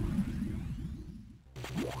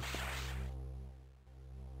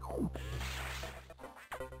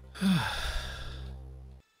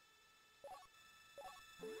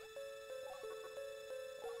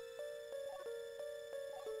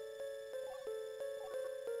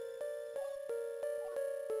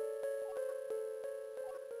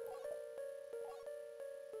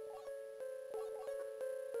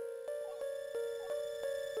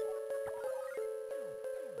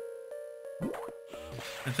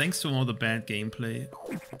 And thanks to all the bad gameplay,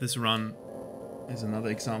 this run is another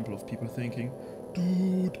example of people thinking,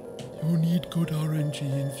 dude, you need good RNG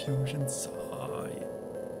in Fusion, sigh.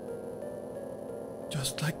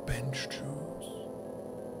 Just like bench juice.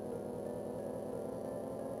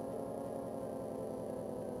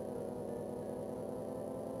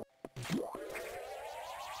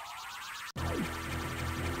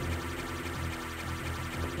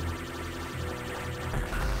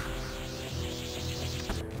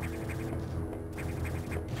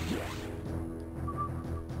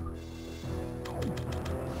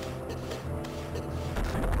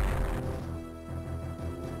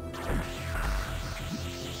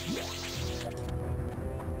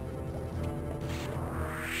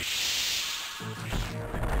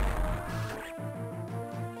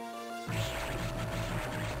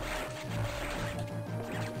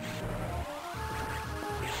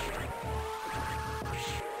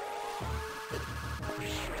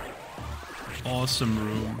 Awesome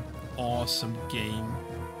room, awesome game.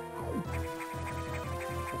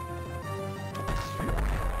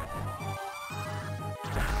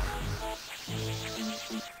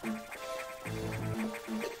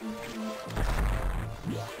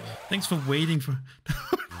 Thanks for waiting for...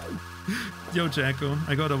 Yo, Jacko,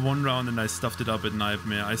 I got a 1 round and I stuffed it up at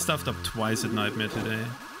Nightmare. I stuffed up twice at Nightmare today.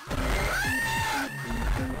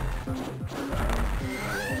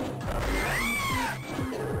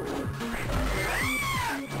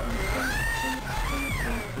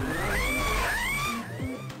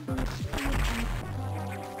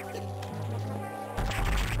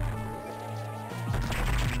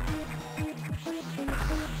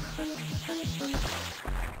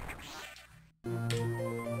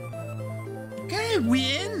 Okay,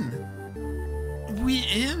 we in. We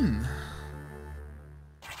in.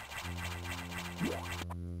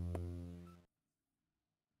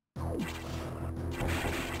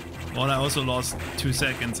 Well, I also lost 2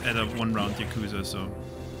 seconds at a 1 round Yakuza, so.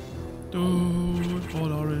 Dude, all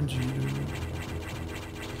RNG, dude.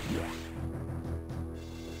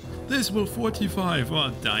 This will 45.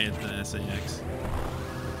 Well, die at the SAX.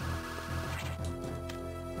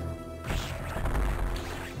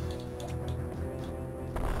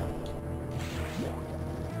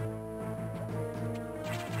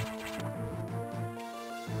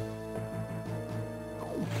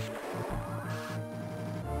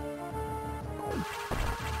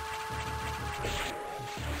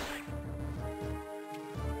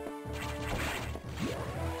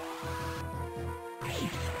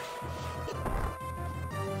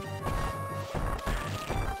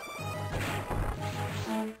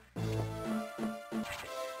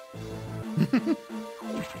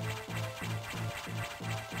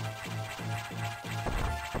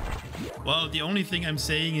 Well, the only thing I'm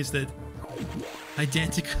saying is that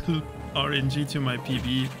identical RNG to my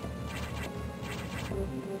PB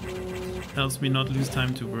helps me not lose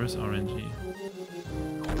time to worse RNG.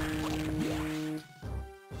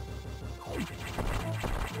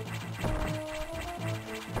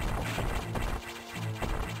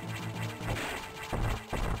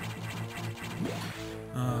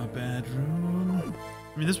 Bedroom.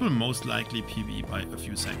 I mean, this will most likely PB by a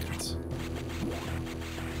few seconds.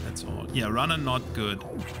 That's all. Yeah, runner not good.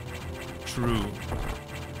 True.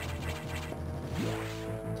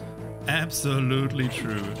 Absolutely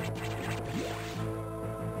true.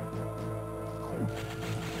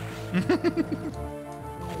 I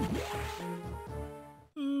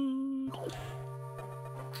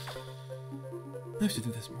have to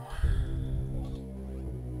do this more.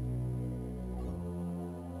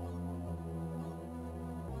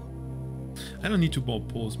 I don't need to ball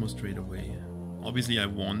Polsmo straight away. Obviously I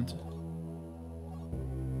want.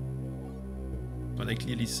 But I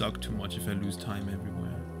clearly suck too much if I lose time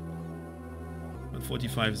everywhere. But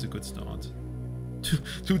 45 is a good start.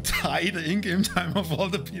 To tie the in-game time of all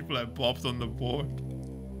the people I popped on the board.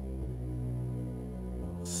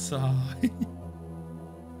 Sigh.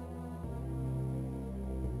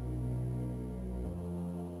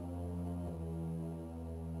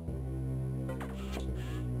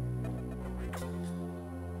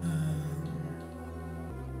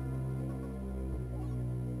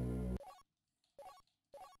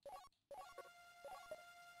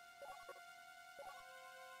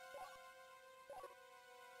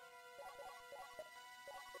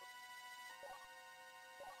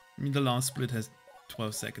 I mean, the last split has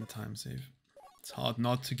 12-second time save. It's hard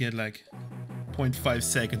not to get like 0.5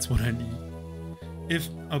 seconds what I need.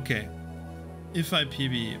 If I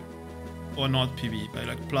PB or not PB by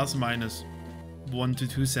like plus minus 1 to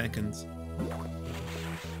 2 seconds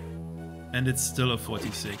and it's still a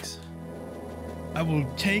 46, I will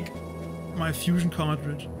take my Fusion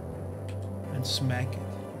cartridge and smack it.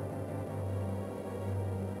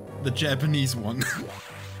 The Japanese one.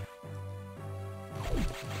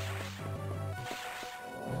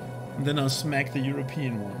 And then I'll smack the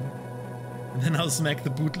European one. And then I'll smack the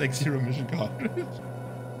bootleg Zero Mission cartridge.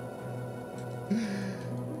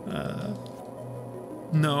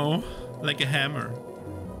 No, like a hammer.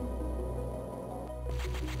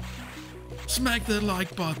 Smack that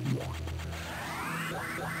like button.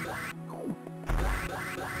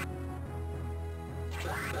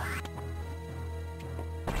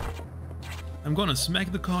 I'm gonna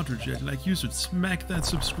smack the cartridge like you should smack that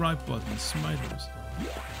subscribe button, Smiters.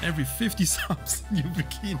 Every 50 subs, new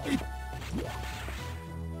bikini.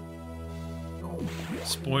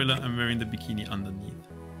 Spoiler, I'm wearing the bikini underneath.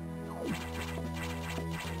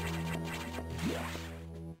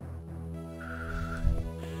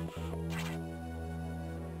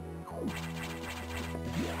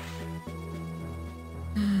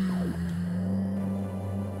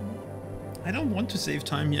 I don't want to save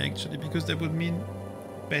time here actually, because that would mean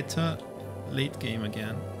better late game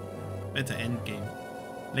again. Better end game.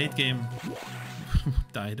 Late game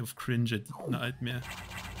died of cringe at Nightmare.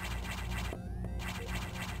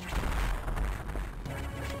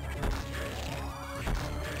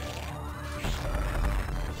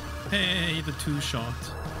 Hey, the two shot.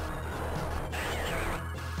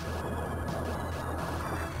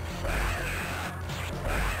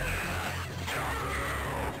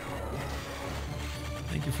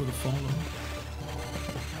 Thank you for the follow.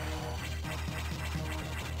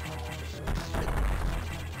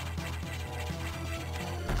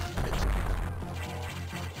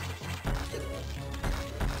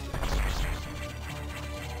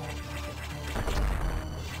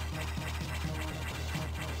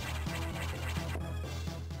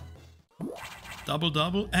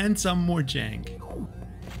 Double and some more jank.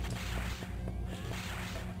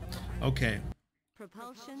 Okay.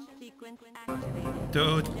 Propulsion sequence activated.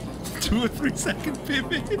 Dude, 2 or 3 second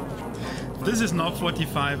pivot. If this is not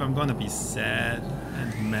 45, I'm gonna be sad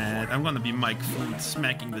and mad. I'm gonna be Mike Food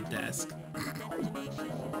smacking the desk.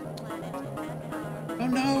 Oh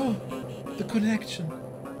no! The connection.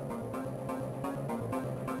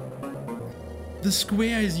 The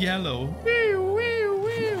square is yellow.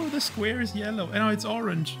 The square is yellow. And now it's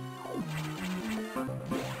orange.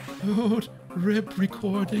 Dude, rip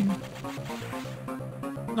recording.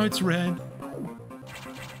 Now it's red.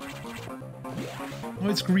 Oh,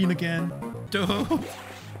 it's green again. Dude.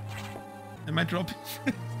 Am I dropping?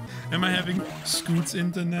 Am I having Scoot's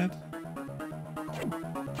internet?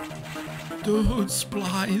 Dude,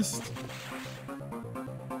 spliced.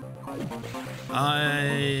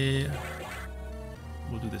 I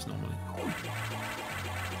will do this normally.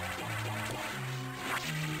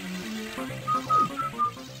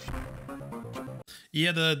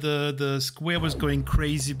 Yeah, the square was going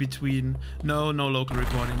crazy between... No local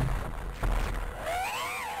recording.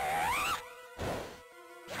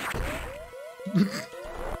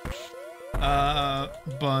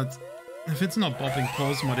 But if it's not popping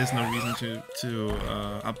pulse mod, there's no reason to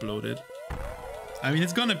upload it. I mean,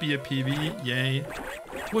 it's gonna be a PV, yay.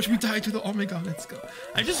 Watch me die to the Omega, let's go.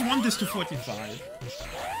 I just want this to 45.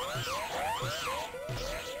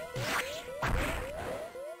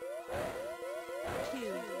 2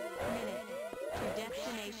 minutes to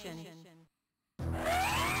destination.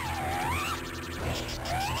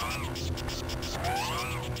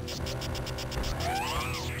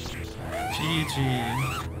 GG.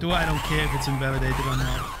 Do I don't care if it's invalidated or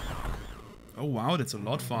not. Oh wow, that's a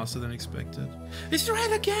lot faster than expected. It's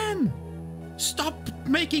red again! Stop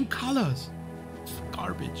making colors!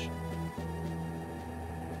 Garbage.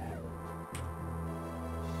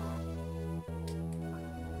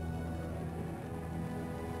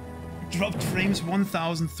 Dropped frames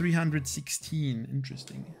 1316.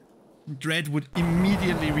 Interesting. Dread would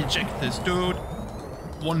immediately reject this. Dude,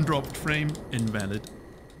 1 dropped frame, invalid.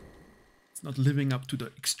 It's not living up to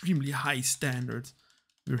the extremely high standards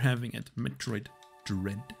we're having at Metroid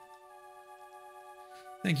Dread.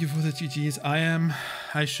 Thank you for the GGs.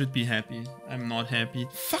 I should be happy. I'm not happy.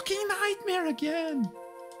 Fucking Nightmare again!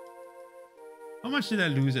 How much did I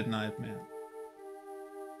lose at Nightmare?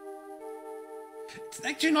 It's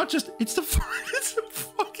actually not just, it's the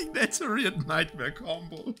fucking Netherrealm Nightmare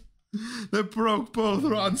combo that broke both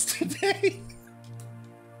runs today.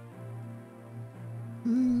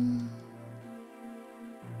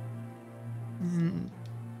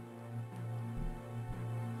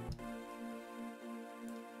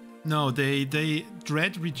 No,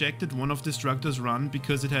 Dread rejected one of Destructor's run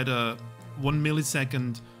because it had a 1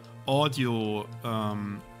 millisecond audio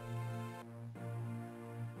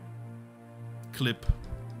clip,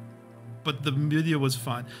 but the video was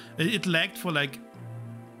fine. It lagged for like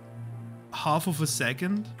half of a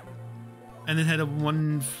second, and it had a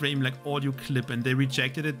 1 frame like audio clip, and they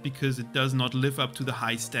rejected it because it does not live up to the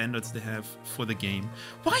high standards they have for the game.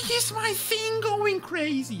 Why is my thing going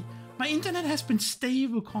crazy? My internet has been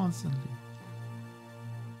stable constantly.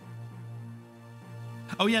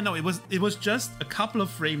 Oh yeah, no, it was just a couple of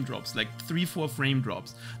frame drops, like 3-4 frame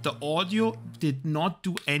drops. The audio did not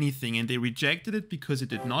do anything, and they rejected it because it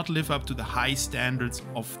did not live up to the high standards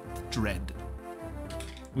of Dread,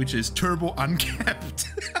 which is turbo uncapped.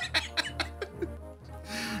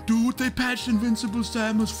 Dude, they patched Invincible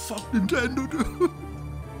Samus. Fuck Nintendo, dude.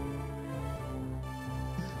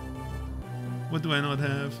 What do I not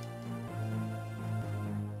have?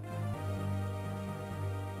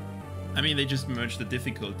 I mean, they just merged the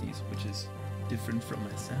difficulties, which is different from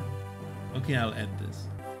myself. Okay, I'll add this.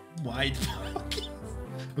 White Poggies.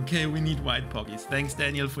 Okay, we need white Poggies. Thanks,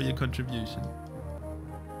 Daniel, for your contribution.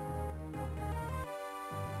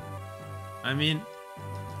 I mean,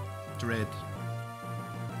 Dread.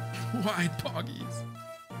 White Poggies.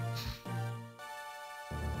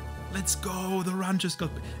 Let's go. The run just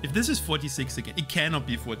got... If this is 46 again, it cannot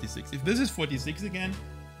be 46. If this is 46 again,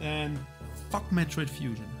 then fuck Metroid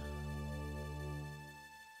Fusion.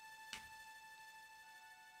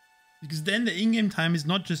 Because then the in-game time is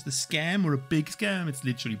not just a scam or a big scam, it's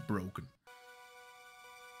literally broken.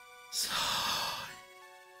 So...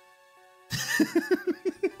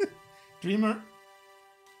 Dreamer,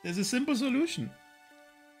 there's a simple solution.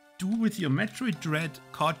 Do with your Metroid Dread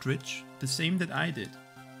cartridge the same that I did.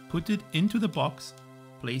 Put it into the box,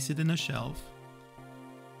 place it in a shelf,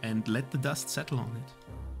 and let the dust settle on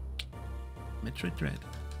it. Metroid Dread.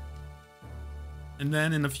 And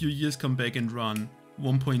then in a few years come back and run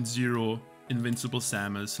 1.0 Invincible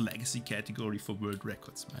Samus legacy category for world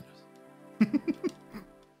records matters.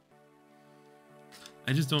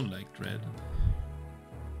 I just don't like Dread.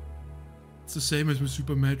 It's the same as with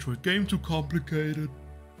Super Metroid. Game too complicated.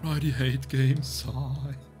 I hate games.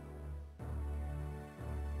 Sigh.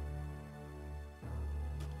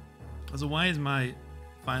 So why is my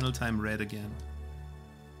final time red again?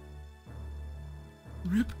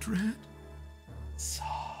 Rip Dread. Sigh.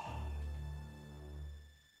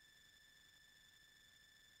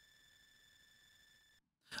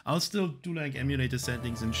 I'll still do like emulator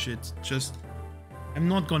settings and shit. Just, I'm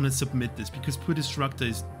not gonna submit this because Pure Destructor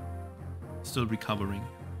is still recovering.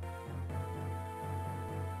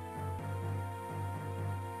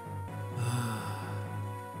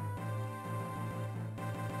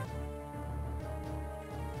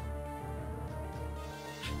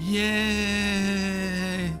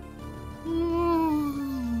 Yay!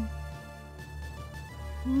 Ooh.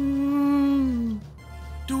 Ooh.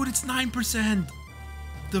 Dude, it's 9%!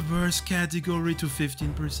 The worst category to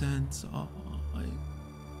 15%. Oh,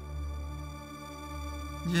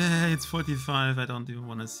 yeah, it's 45. I don't even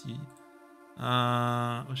want to see.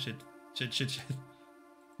 Oh shit. Shit.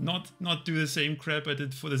 Not do the same crap I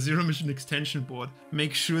did for the Zero Mission extension board.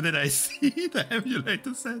 Make sure that I see the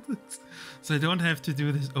emulator settings, so I don't have to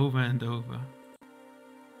do this over and over.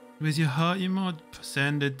 With your heart emote,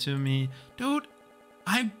 send it to me. Dude,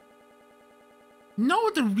 I know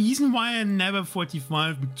the reason why I never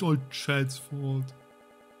 45, it's all chat's fault.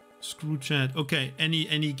 Screw chat. Okay,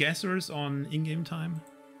 any guessers on in-game time?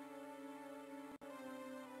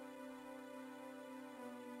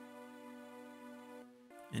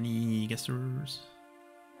 Any guessers?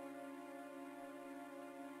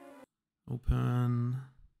 Open.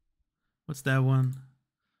 What's that one?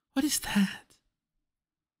 What is that?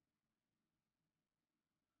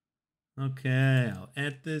 Okay, I'll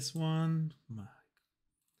add this one.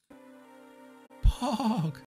 Pog.